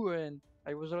two and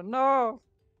I was on. No!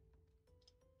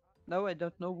 Now I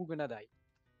don't know who's gonna die.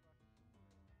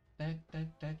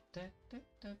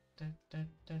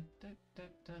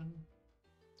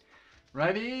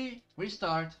 Ready? We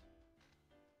start.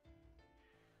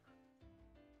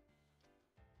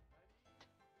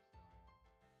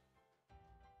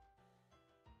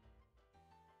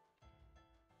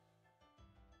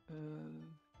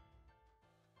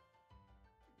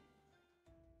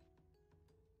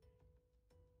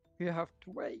 You have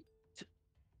to wait.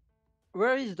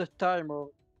 Where is the timer?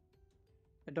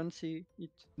 I don't see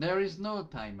it. There is no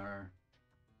timer.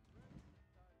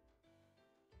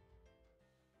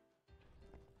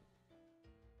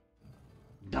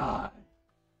 Die.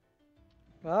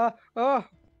 Ah!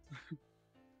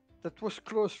 That was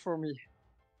close for me.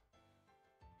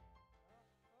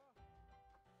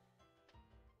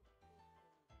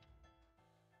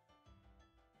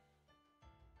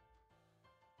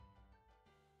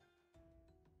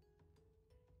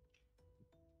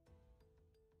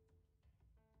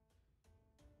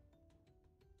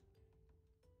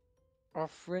 Our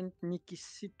friend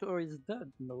Nikisito is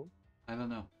dead, no? I don't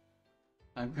know.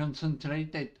 I'm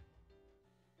concentrated.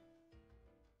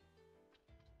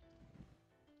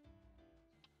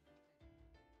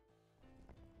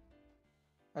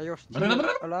 Are you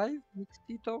still alive,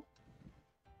 Nikisito?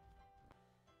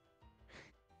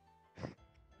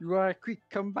 You are a quick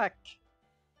comeback.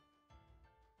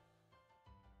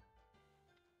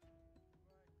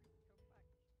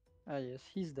 Ah yes,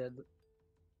 he's dead.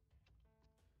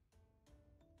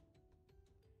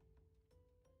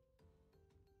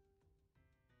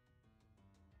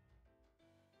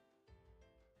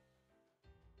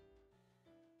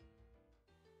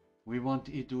 We want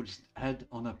Idul's head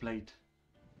on a plate.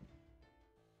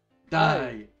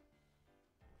 Die!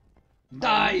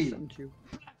 Die! Listen to you.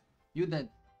 You dead.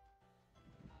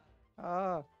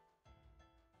 Ah,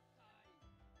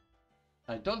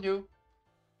 I told you.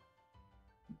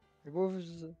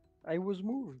 I was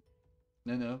moved.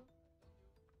 No.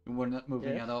 You were not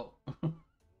moving Yes. at all.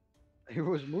 I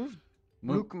was moved.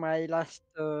 Move. Look, my last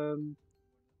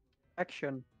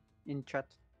action in chat.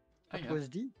 That was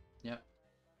D. Yeah.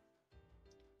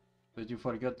 But you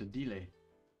forgot the delay.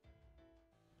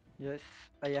 Yes,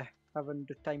 I haven't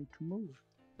the time to move.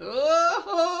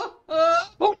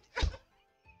 Oh!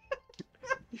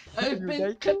 I've You been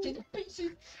die cut too? in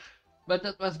pieces. But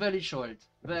that was very short.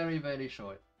 Very, very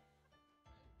short.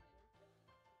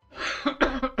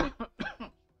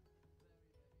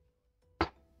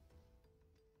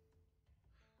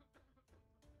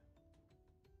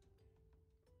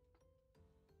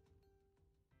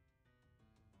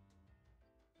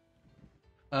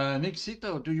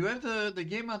 Nixito, do you have the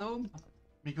game at home?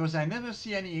 Because I never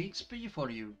see any XP for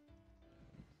you.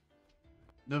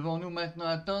 Devons-nous maintenant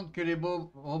attendre que les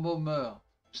robots meurent?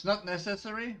 It's not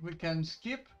necessary, we can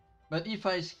skip. But if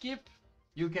I skip,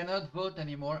 you cannot vote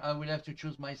anymore, I will have to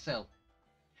choose myself.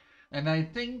 And I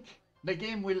think the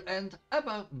game will end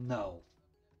about now.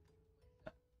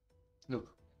 Look.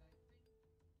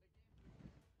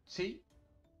 See?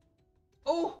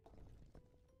 Oh!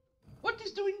 What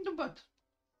is doing the bot?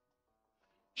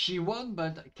 She won,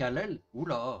 but Kal-El,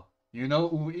 oula. You know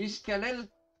who is Kal-El?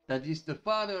 That is the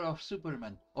father of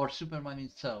Superman, or Superman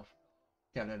himself.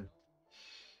 Kal-El.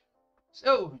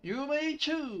 So, you may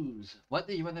choose. What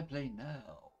do you want to play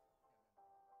now?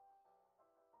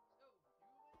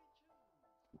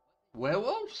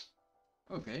 Werewolves?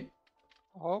 Okay.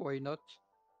 Oh, why not?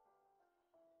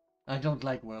 I don't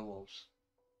like werewolves.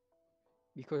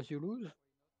 Because you lose?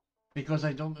 Because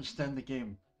I don't understand the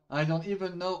game. I don't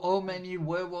even know how many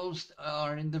werewolves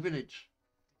are in the village.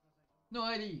 No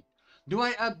idea. Do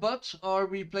I add bots or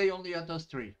we play only at us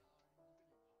three?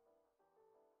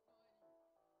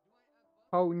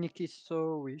 How Nick is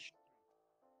so wished.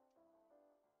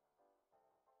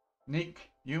 Nick,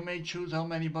 you may choose how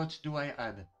many bots do I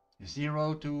add.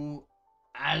 0 to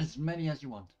as many as you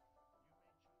want.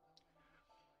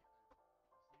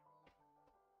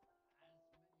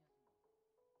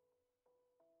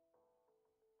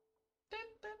 Dun,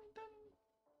 dun, dun.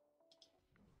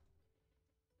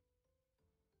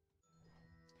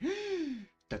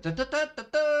 Ta ta ta ta ta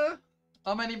ta.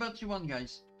 How many bots you want,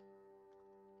 guys?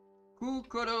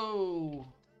 Kukoro.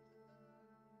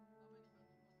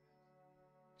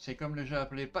 C'est comme le jeu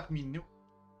appelé Parmi nous.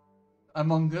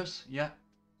 Among Us, yeah.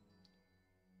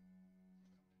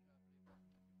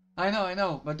 I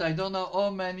know, but I don't know how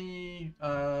many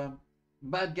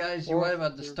bad guys you have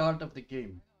at the start of the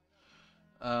game.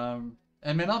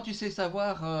 Et maintenant, tu sais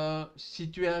savoir si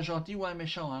tu es un gentil ou un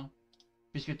méchant, hein,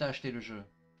 puisque tu as acheté le jeu.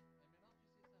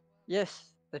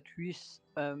 Yes, that was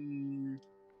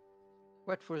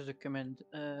what was the command?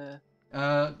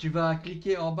 Tu vas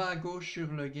cliquer en bas à gauche sur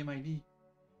le Game ID.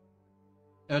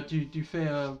 Tu fais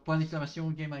point d'exclamation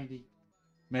Game ID.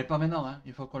 Mais pas maintenant, hein.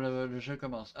 Il faut que le jeu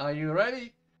commence. Are you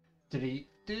ready? 3,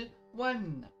 2,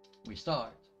 1. We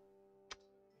start.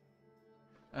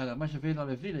 Alors, moi je vais dans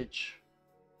le village.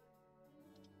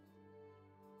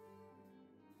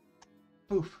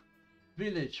 Poof.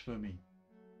 Village for me.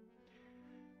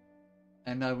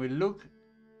 And I will look.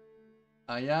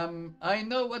 I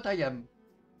know what I am.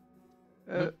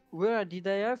 Where did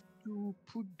I have to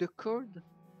put the code?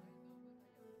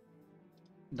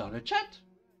 Dans le chat.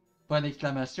 Point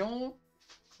d'exclamation.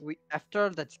 Oui,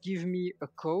 after that, give me a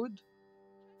code.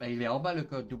 Ben, il est en bas le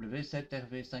code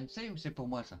W7RV5C ou c'est pour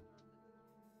moi ça?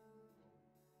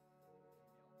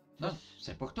 Non,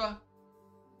 c'est pour toi.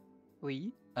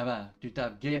 Oui. Ah ben, tu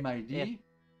tapes Game ID,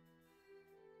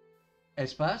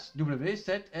 espace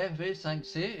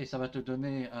W7RV5C et ça va te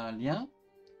donner un lien.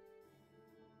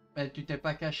 Mais tu t'es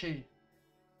pas caché.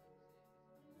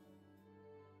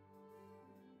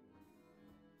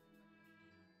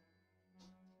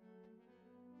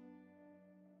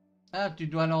 Ah, tu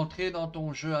dois l'entrer dans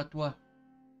ton jeu à toi.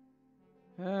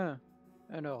 Ah,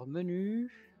 alors, menu.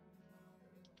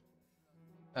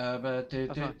 Ben,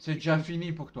 c'est déjà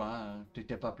fini pour toi. Hein. Tu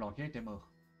t'es pas planqué, t'es mort.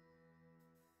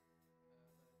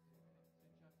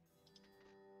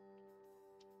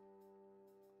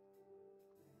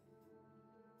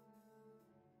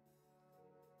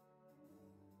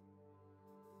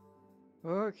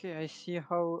 Okay, I see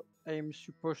how I'm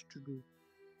supposed to do.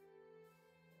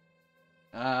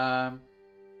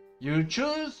 You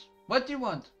choose what you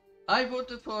want. I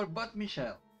voted for Bot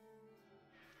Michel.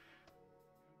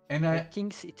 And I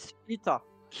think it's Hita.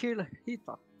 Kill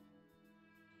Hita.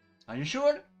 Are you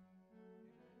sure?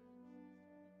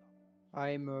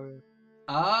 I'm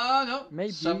no.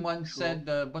 maybe Someone sure. said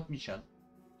Bot Michel.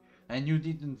 And you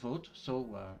didn't vote,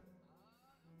 so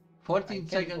 14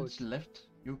 seconds vote. left.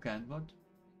 You can vote.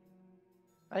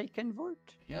 I can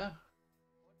vote. Yeah.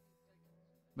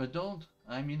 But don't.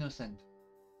 I'm innocent.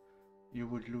 You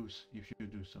would lose if you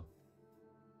do so.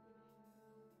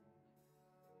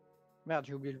 Merde,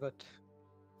 j'ai oublié le vote.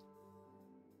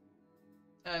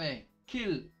 Allez,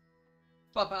 kill.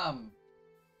 Papam.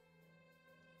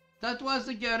 That was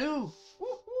the Garou.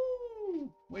 Woohoo!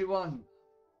 We won.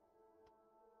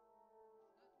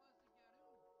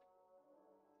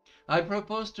 I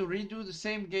propose to redo the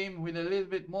same game with a little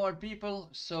bit more people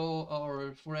so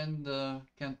our friend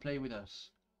can play with us.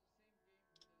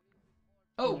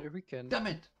 Oh, We can. damn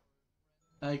it!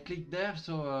 I clicked there,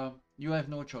 so you have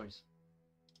no choice.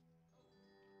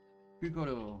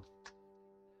 Kukoro.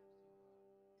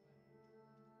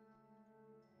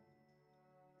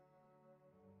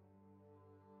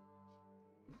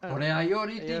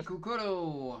 Priority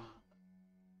Kukoro.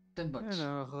 10 bucks.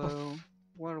 Alors,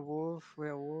 werewolf,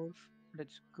 werewolf,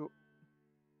 let's go.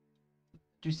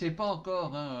 Tu sais pas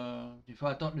encore, hein, il faut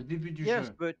attendre le début du Yes,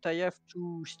 jeu. but I have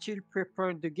to still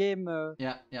prepare the game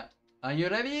Yeah, yeah. Are you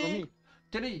for ready? me.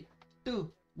 3,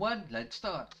 2, 1, let's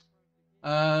start.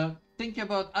 Think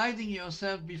about hiding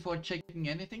yourself before checking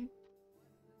anything.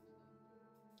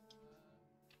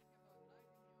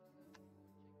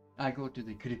 I go to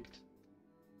the crypt.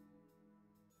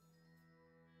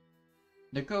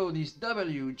 The code is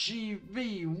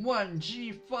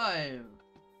WGV1G5.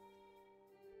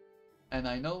 And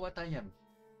I know what I am.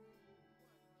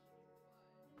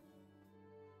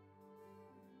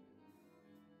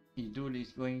 Idul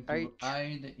is going to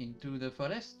hide into the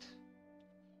forest.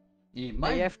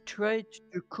 I have tried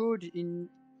the code in,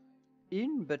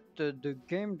 but the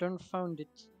game don't found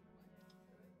it.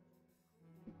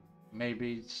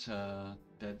 Maybe it's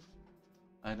that,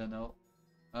 I don't know.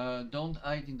 Don't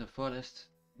hide in the forest.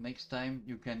 Next time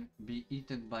you can be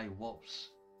eaten by wolves.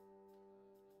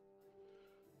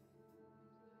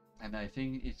 And I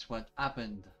think it's what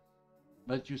happened.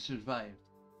 But you survived.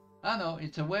 Ah no,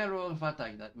 it's a werewolf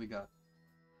attack that we got.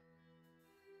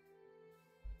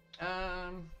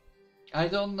 I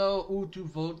don't know who to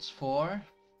vote for.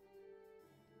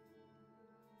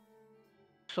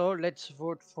 So let's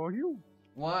vote for you.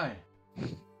 Why?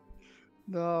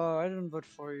 No, I don't vote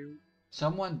for you.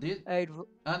 Someone did. I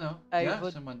know. Yeah,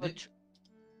 someone did.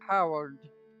 Howard.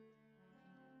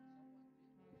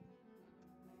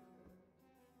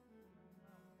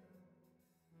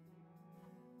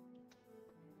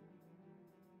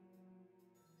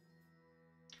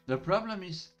 The problem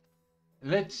is,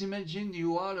 let's imagine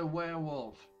you are a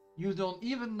werewolf. You don't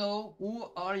even know who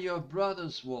are your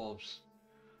brother's wolves.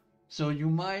 So you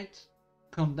might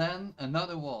condemn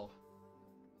another wolf.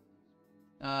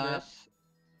 Yes.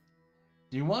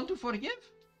 Do you want to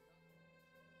forgive?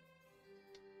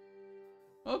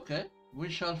 Okay, we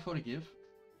shall forgive.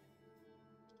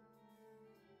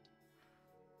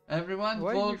 Everyone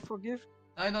Why vote. will forgive?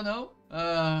 I don't know.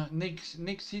 Nick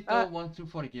Sito wants to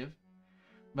forgive.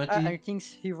 But I think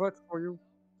he vote for you.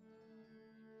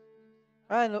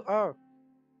 I know. Oh,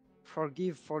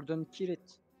 forgive for don't kill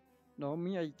it. No,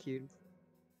 me I kill.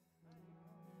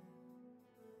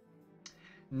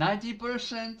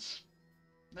 90%.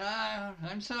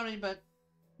 I'm sorry, but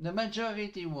the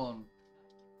majority won.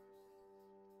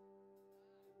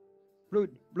 Blood,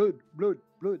 blood, blood,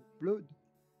 blood, blood.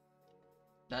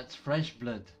 That's fresh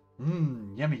blood.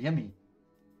 Mmm, yummy, yummy.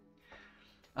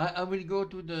 I will go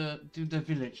to the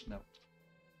village now.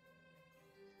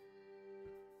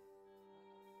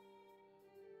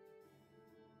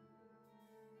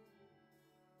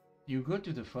 You go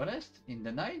to the forest in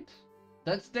the night?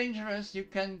 That's dangerous. You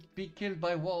can be killed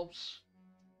by wolves.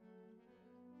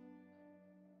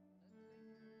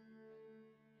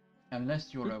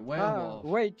 Unless you're a werewolf.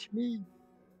 Wait, me.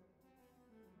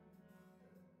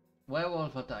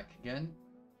 Werewolf attack again.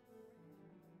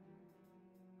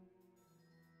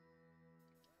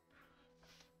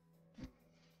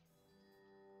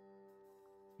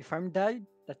 If I'm died,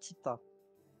 that's it.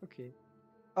 Okay.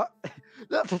 Ah,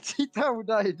 that's it. Who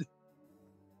died?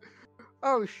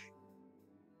 Oh,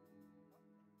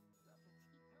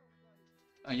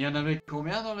 Il y en avait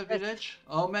combien dans le village?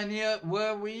 How many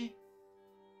were we?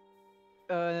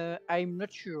 I'm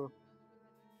not sure.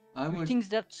 I would think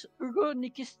that's Hugo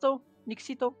Nixito.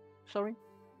 Sorry.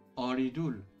 Henri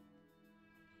Doul.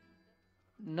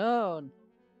 No.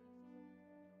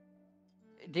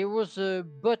 There was a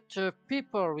but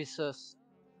people with us.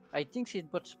 I think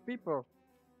it but people.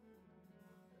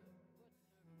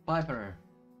 Piper.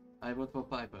 I vote for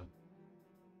Piper.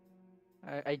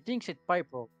 I think it's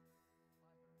Piper.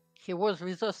 He was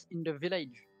with us in the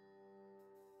village.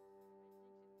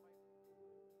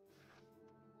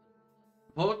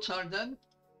 Votes are done.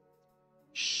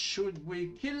 Should we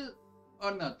kill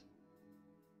or not?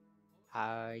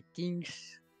 I think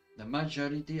the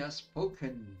majority has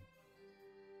spoken.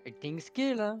 I think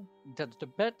kill, huh? That's the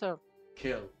better.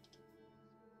 Kill.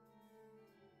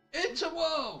 It's a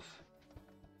wolf!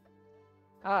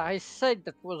 I said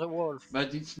that was a wolf.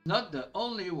 But it's not the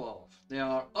only wolf. There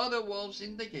are other wolves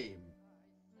in the game.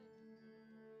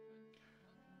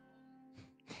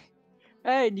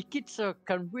 Hey, Nikita,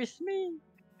 come with me.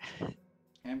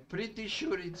 I'm pretty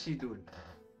sure it's Idul.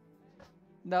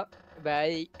 No, but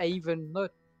I even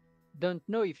don't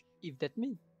know if that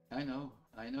me. I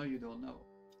know you don't know.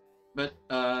 But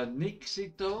Nick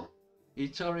Sito,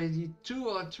 it's already 2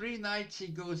 or 3 nights he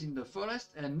goes in the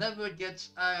forest and never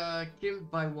gets killed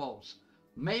by wolves.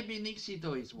 Maybe Nick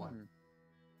Sito is one. Hmm.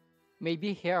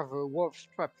 Maybe he have a wolf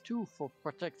trap too for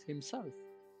protect himself.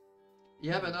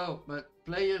 Yeah, but no, but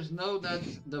players know that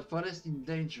the forest is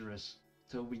dangerous,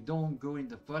 so we don't go in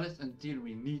the forest until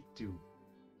we need to.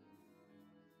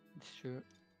 Sure.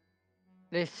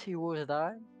 Let's see who's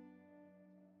dying.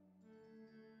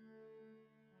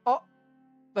 Oh,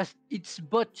 but it's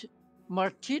but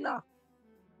Martina.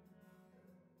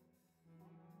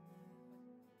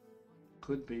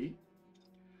 Could be.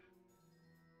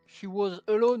 She was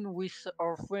alone with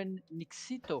our friend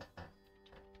Nixito.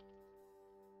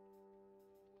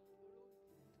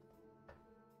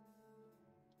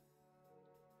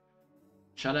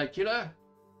 Shall I kill her?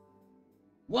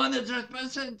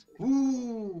 100%!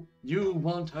 Ooh! You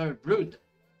want her blood!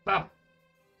 Bam!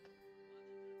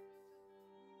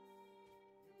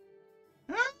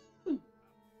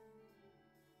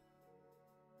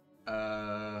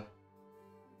 Uh.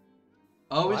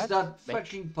 How is What? that But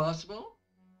fucking possible?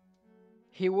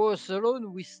 he was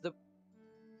alone with the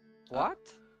Uh, what?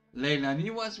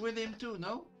 Leilani was with him too,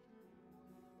 no?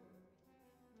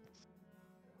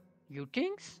 You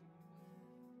thinks?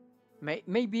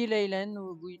 Maybe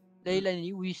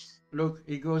Leilani with Look,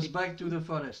 he goes it, back to it, the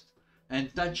forest.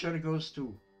 And Thatcher goes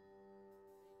too.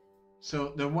 So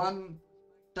the one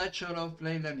Thatcher of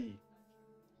Leilani,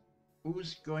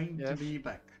 who's going to yes. be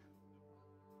back?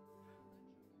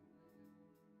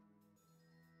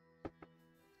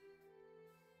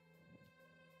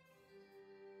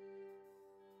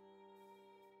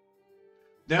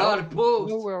 They are Oh, no,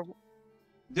 both.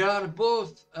 They are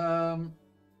both.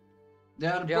 They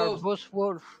are they are both. both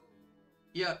wolf.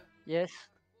 Yeah, Yes,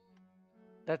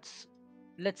 that's.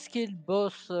 Let's kill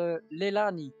both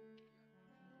Leilani.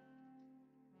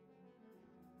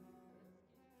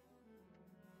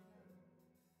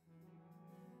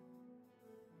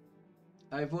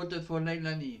 I voted for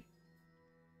Leilani.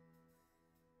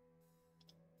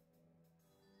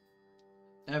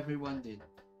 Everyone did.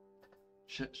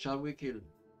 Shall we kill?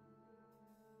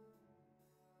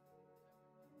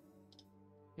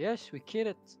 Yes, we kill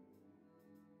it.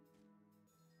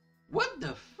 What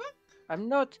the fuck? I'm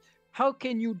not. How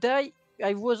can you die?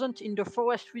 I wasn't in the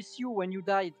forest with you when you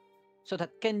died, so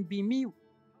that can be me.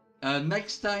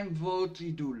 Next time vote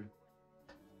Idul.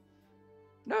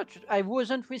 No, I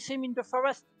wasn't with him in the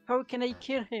forest. How can I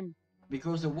kill him?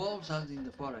 Because the wolves are in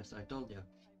the forest, I told you.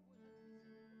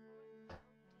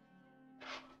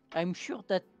 I'm sure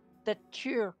that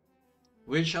sure.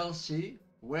 We shall see.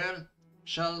 Where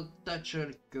shall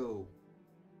Thatcher go?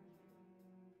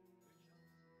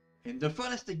 In the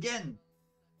forest again.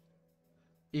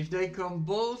 If they come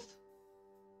both,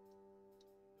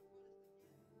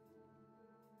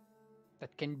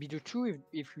 That can be the truth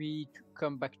if we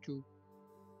come back to.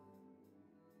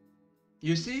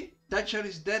 you see, Thatcher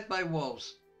is dead by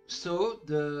wolves. So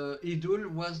the Idul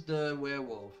was the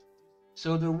werewolf.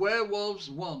 So the werewolves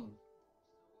won.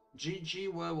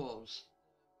 GG werewolves.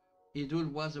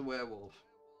 Idul was a werewolf.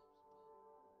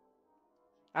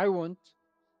 I won't.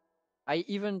 I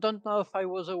even don't know if I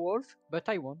was a wolf, but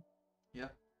I won. Yeah.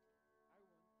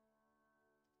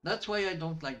 That's why I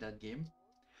don't like that game.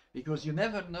 Because you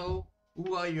never know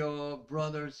who are your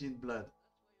brothers in blood.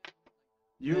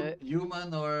 You Uh,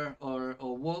 human or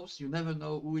wolves, you never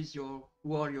know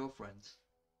who are your friends.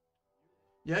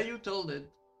 Yeah, you told it.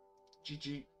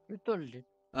 GG. you told it,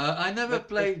 I never but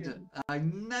played. I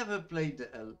never played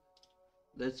the L.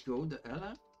 Let's go the L.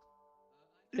 Huh?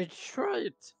 let's try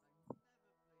it.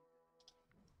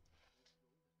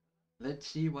 Let's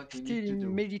see what we need Still to in do.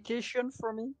 meditation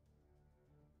for me.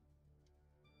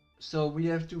 So we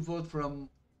have to vote from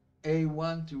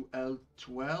A1 to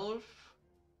L12.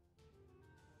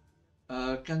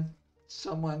 Can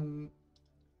someone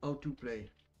how to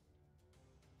play?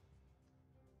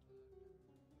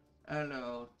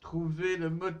 Alors, trouvez le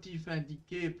motif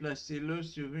indiqué et placez-le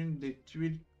sur une des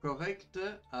tuiles correctes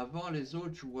avant les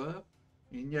autres joueurs.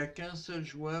 Il n'y a qu'un seul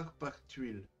joueur par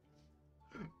tuile.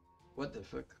 What the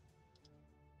fuck?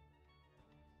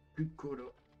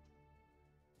 Kukoro.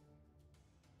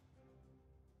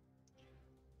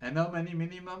 And how many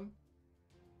minimum?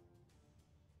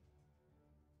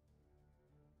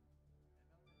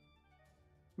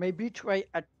 Maybe try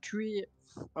at 3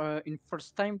 in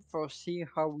first time for see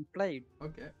how we played.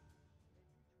 Okay.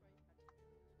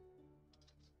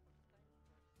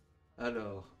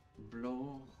 Alors,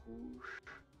 blanc, rouge,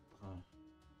 brun.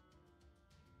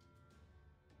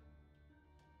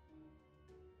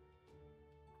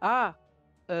 Ah,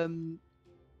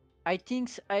 I think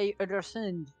I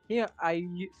understand. Here I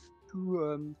used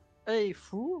to A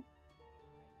through,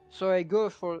 so I go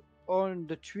for on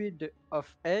the trade of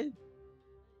A,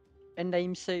 and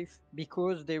I'm safe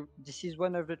because this is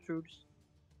one of the tools.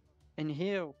 And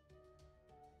here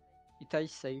it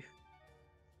is safe.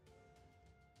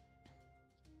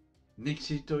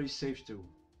 Nixito is safe too.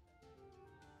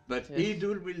 But Yes.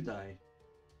 Idul will die.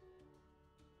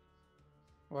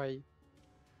 Why?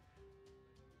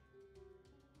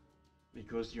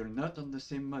 Because you're not on the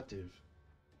same motive.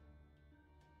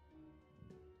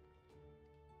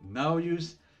 Now you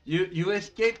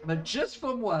escaped, but just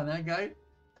from one, huh, guy?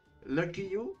 Lucky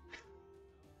you.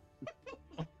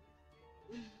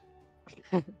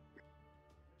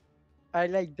 I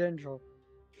like danger.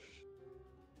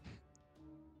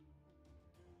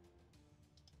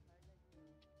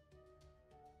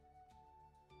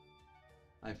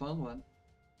 I found one.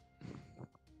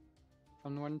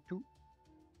 On 1, 2.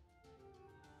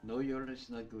 No, yours is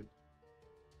not good.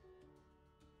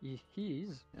 He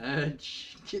is.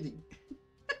 Kidding.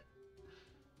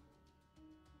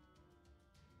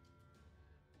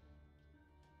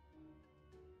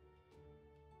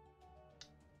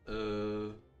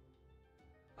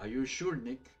 Are you sure,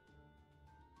 Nick?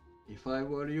 If I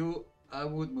were you, I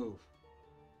would move.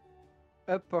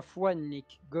 Up of 1, Nick.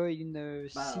 Go in Bow.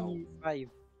 C5.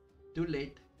 Too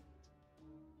late.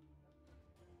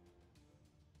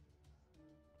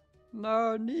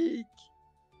 No, Nick.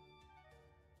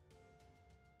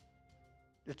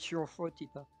 It's your fault,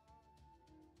 Tita.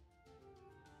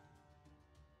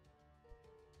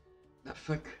 The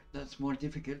fuck? That's more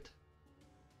difficult.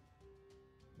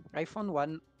 I found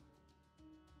one.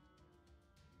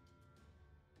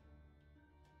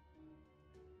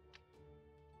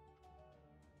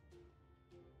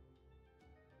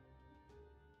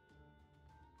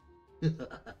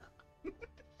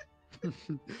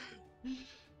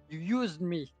 You used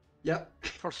me Yeah,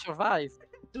 for survive.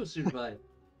 to survive.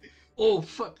 Oh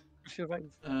fuck. Survive.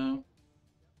 Uh,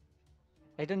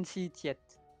 I don't see it yet.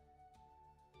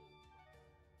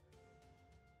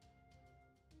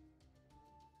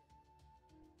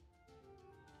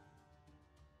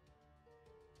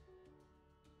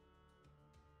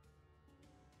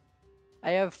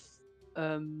 I have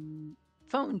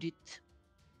found it.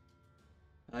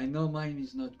 I know mine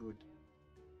is not good.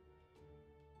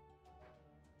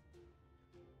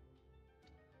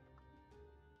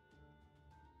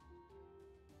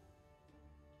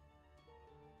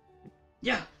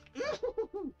 Yeah.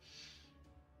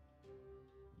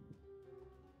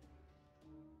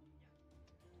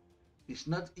 It's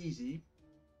not easy.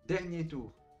 Dernier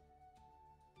tour.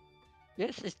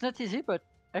 Yes, it's not easy, but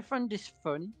I found this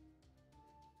fun.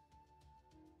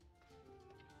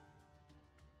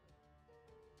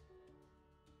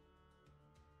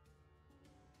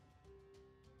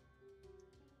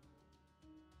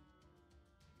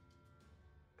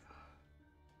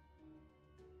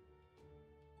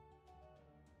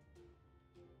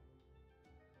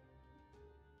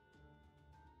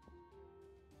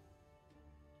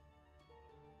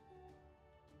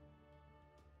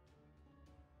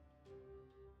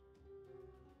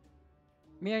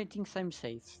 Me, I think I'm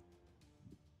safe.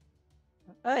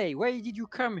 Hey, why did you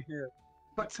come here?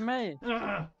 Fuck. It's me.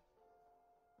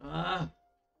 Ah,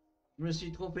 je me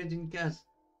suis trompé d'une case.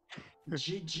 I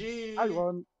GG.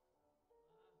 won.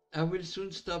 I will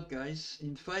soon stop, guys.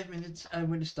 In 5 minutes, I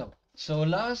will stop. So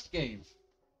last game.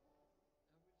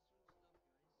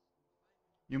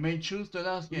 You may choose the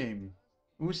last game.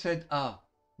 Who said A?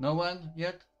 No one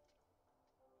yet?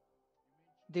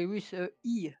 There is a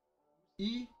E.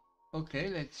 E? Okay,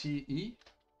 let's see E.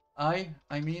 I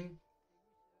mean,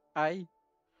 I.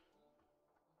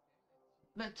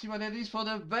 let's see what it is for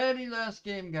the very last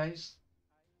game, guys.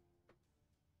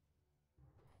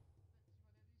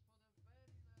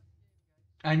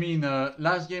 I mean,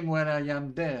 last game where I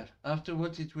am there.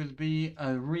 Afterwards, it will be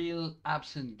a real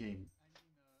absent game.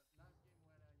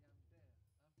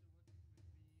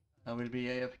 I will be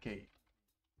AFK.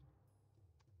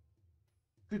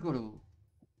 Kukoro.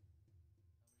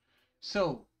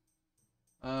 So,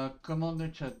 Commander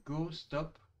chat, go,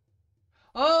 stop.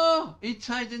 Oh, it's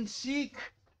hide and seek.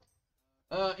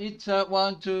 It's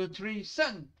 1, 2, 3,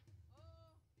 sun.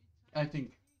 I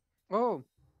think. Oh,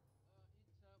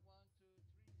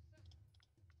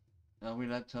 I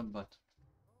will add some but.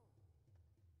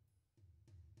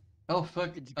 Oh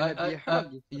fuck! it's gonna be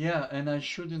hard. Yeah, and I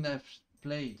shouldn't have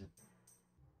played.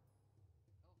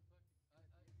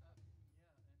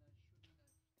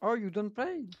 Oh, you don't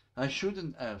play? I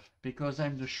shouldn't have, because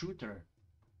I'm the shooter.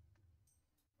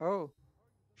 Oh,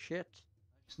 shit.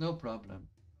 It's no problem.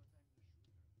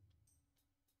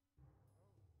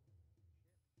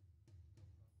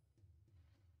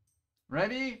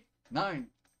 Ready? 9,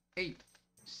 8,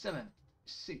 7,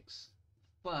 6,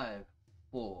 5,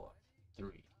 4,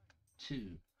 3,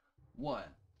 2, 1.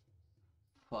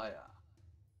 Fire.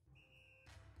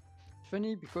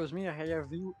 Funny because me, I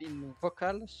have you in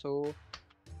vocal, so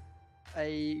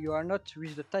you are not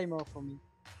with the timer for me.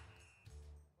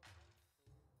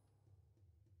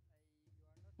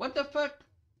 What the fuck?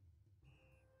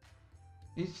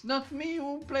 It's not me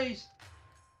who plays.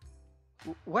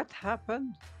 What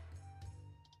happened?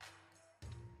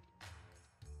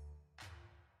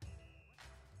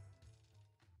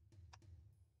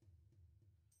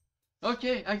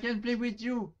 Okay, I can play with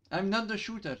you. I'm not the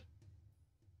shooter.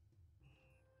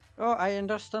 Oh, I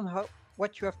understand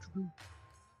what you have to do.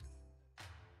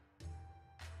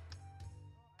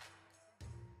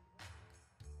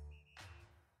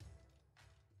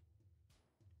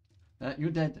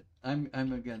 You dead. I'm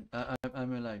again.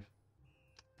 I'm alive.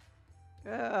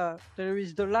 Yeah, there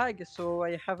is the lag, so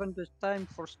I haven't the time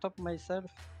for stop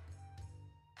myself.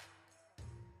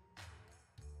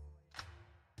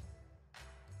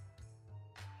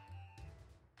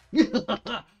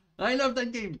 I love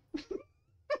that game.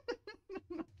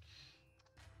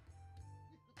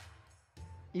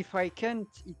 If I can't,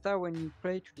 Ita, when you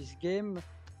play to this game,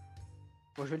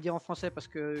 bon, je vais le dire en français parce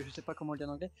que je sais pas comment le dire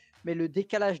en anglais, mais le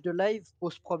décalage de live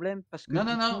pose problème parce que Non,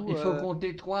 non, du non, coup, il faut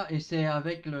compter 3 et c'est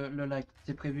avec le like.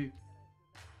 C'est prévu.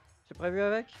 c'est prévu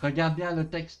avec? Regarde bien le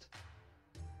texte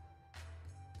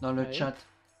dans le Oui. chat.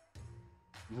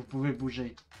 Vous pouvez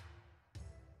bouger.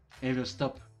 Et le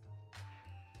stop.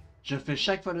 Je fais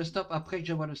chaque fois le stop après que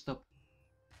je vois le stop.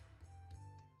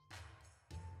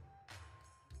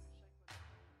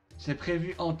 C'est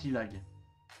prévu anti-lag.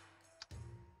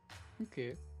 Ok.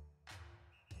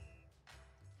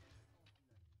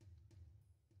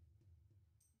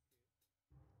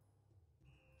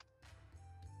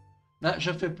 Là,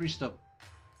 je fais plus stop.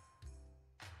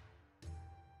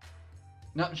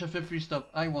 Non, je fais plus stop.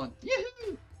 I want.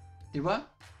 Youhou! Tu vois?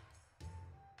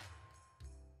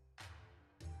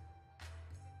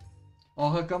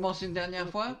 On recommence une dernière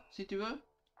Ok. fois, si tu veux?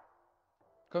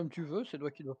 Comme tu veux, c'est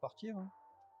toi qui dois partir. Hein.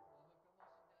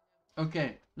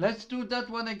 Okay, let's do that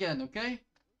one again, okay?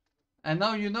 And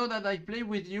now you know that I play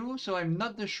with you, so I'm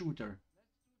not the shooter.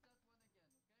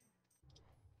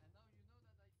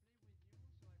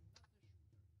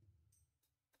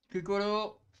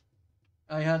 Kukoro,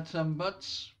 I had some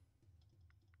butts.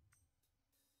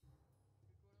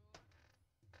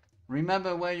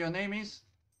 Remember where your name is?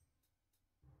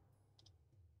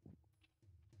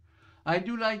 I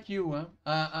do like you, huh?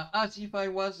 As if I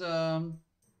was a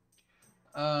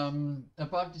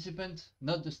participant,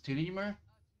 not the streamer.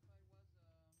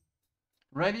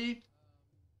 Ready?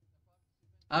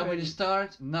 I will Ready.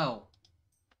 start now.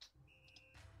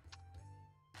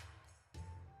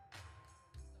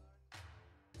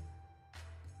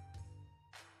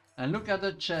 And look at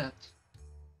the chat.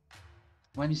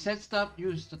 When he said stop,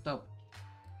 use the stop.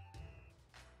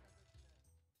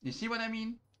 You see what I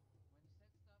mean?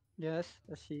 Yes,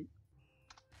 I see.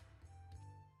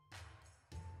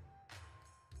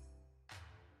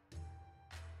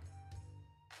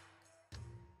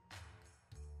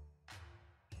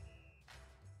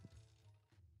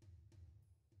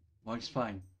 Works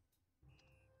fine.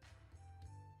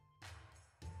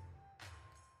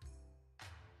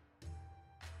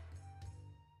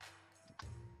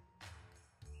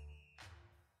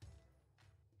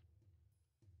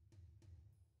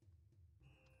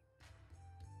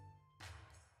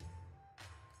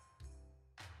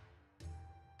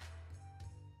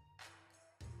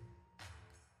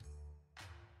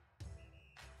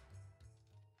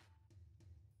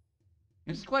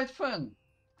 It's quite fun.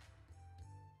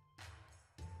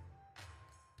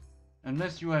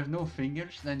 Unless you have no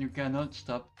fingers, then you cannot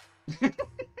stop.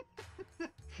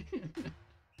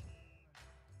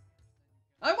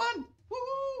 I won!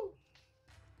 Woohoo!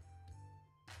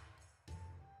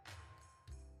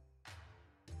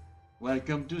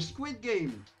 Welcome to Squid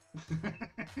Game!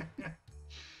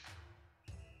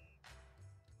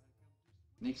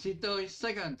 Nixito is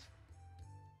second.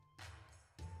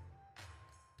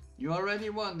 You already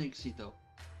won, Nixito.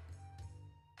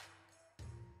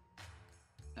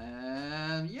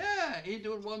 And yeah,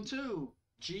 Idul won too.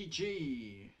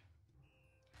 GG.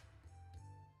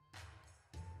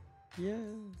 Yeah.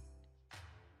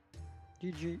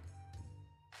 GG.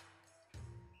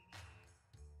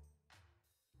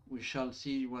 We shall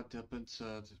see what happens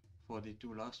for the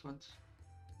two last ones.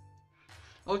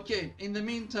 Okay, in the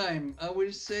meantime, I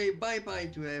will say bye-bye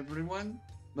to everyone,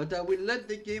 but I will let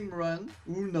the game run.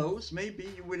 Who knows, maybe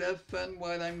you will have fun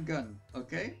while I'm gone,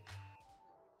 okay?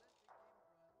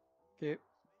 Ok.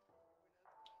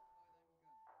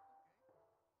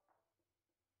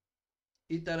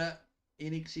 Itara,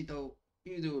 inixito,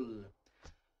 idul.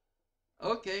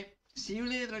 Okay, see you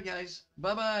later, guys.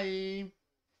 Bye-bye.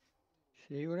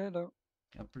 See you later.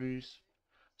 À plus.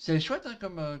 C'est chouette hein,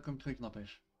 comme truc,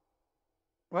 n'empêche.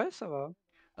 Ouais, ça va.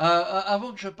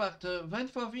 Avant que je parte, va une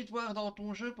fois vite voir dans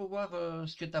ton jeu pour voir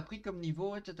ce que t'as pris comme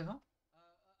niveau, etc.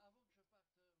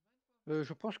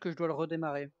 Je pense que je dois le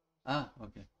redémarrer. Ah,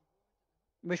 ok.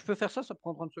 Mais je peux faire ça, ça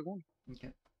prend 30 secondes. Ok.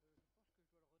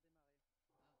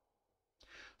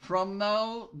 From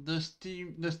now, the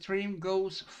stream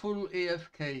goes full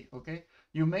AFK, okay?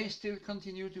 You may still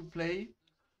continue to play,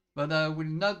 but I will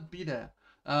not be there.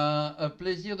 A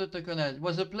plaisir de te connaître. It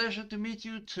was a pleasure to meet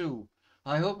you too.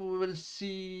 I hope we will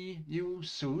see you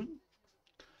soon.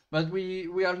 But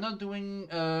we are not doing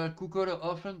Kukoro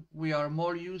often. We are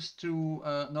more used to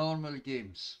normal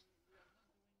games.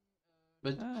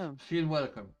 But Ah, feel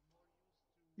welcome.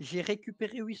 j'ai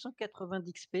récupéré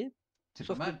 890 XP, C'est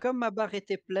pas sauf que mal. comme ma barre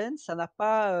était pleine, ça n'a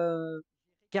pas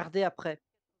gardé après.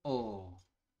 Oh,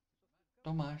 Et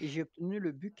dommage. j'ai obtenu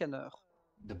le Buchaner.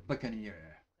 The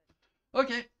Buccaneer.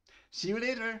 Okay, see you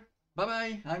later. Bye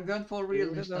bye. I'm gone for See real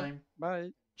you this later. time.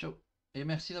 Bye. Ciao. Et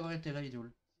merci d'avoir été là,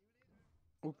 Idol.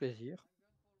 Au plaisir.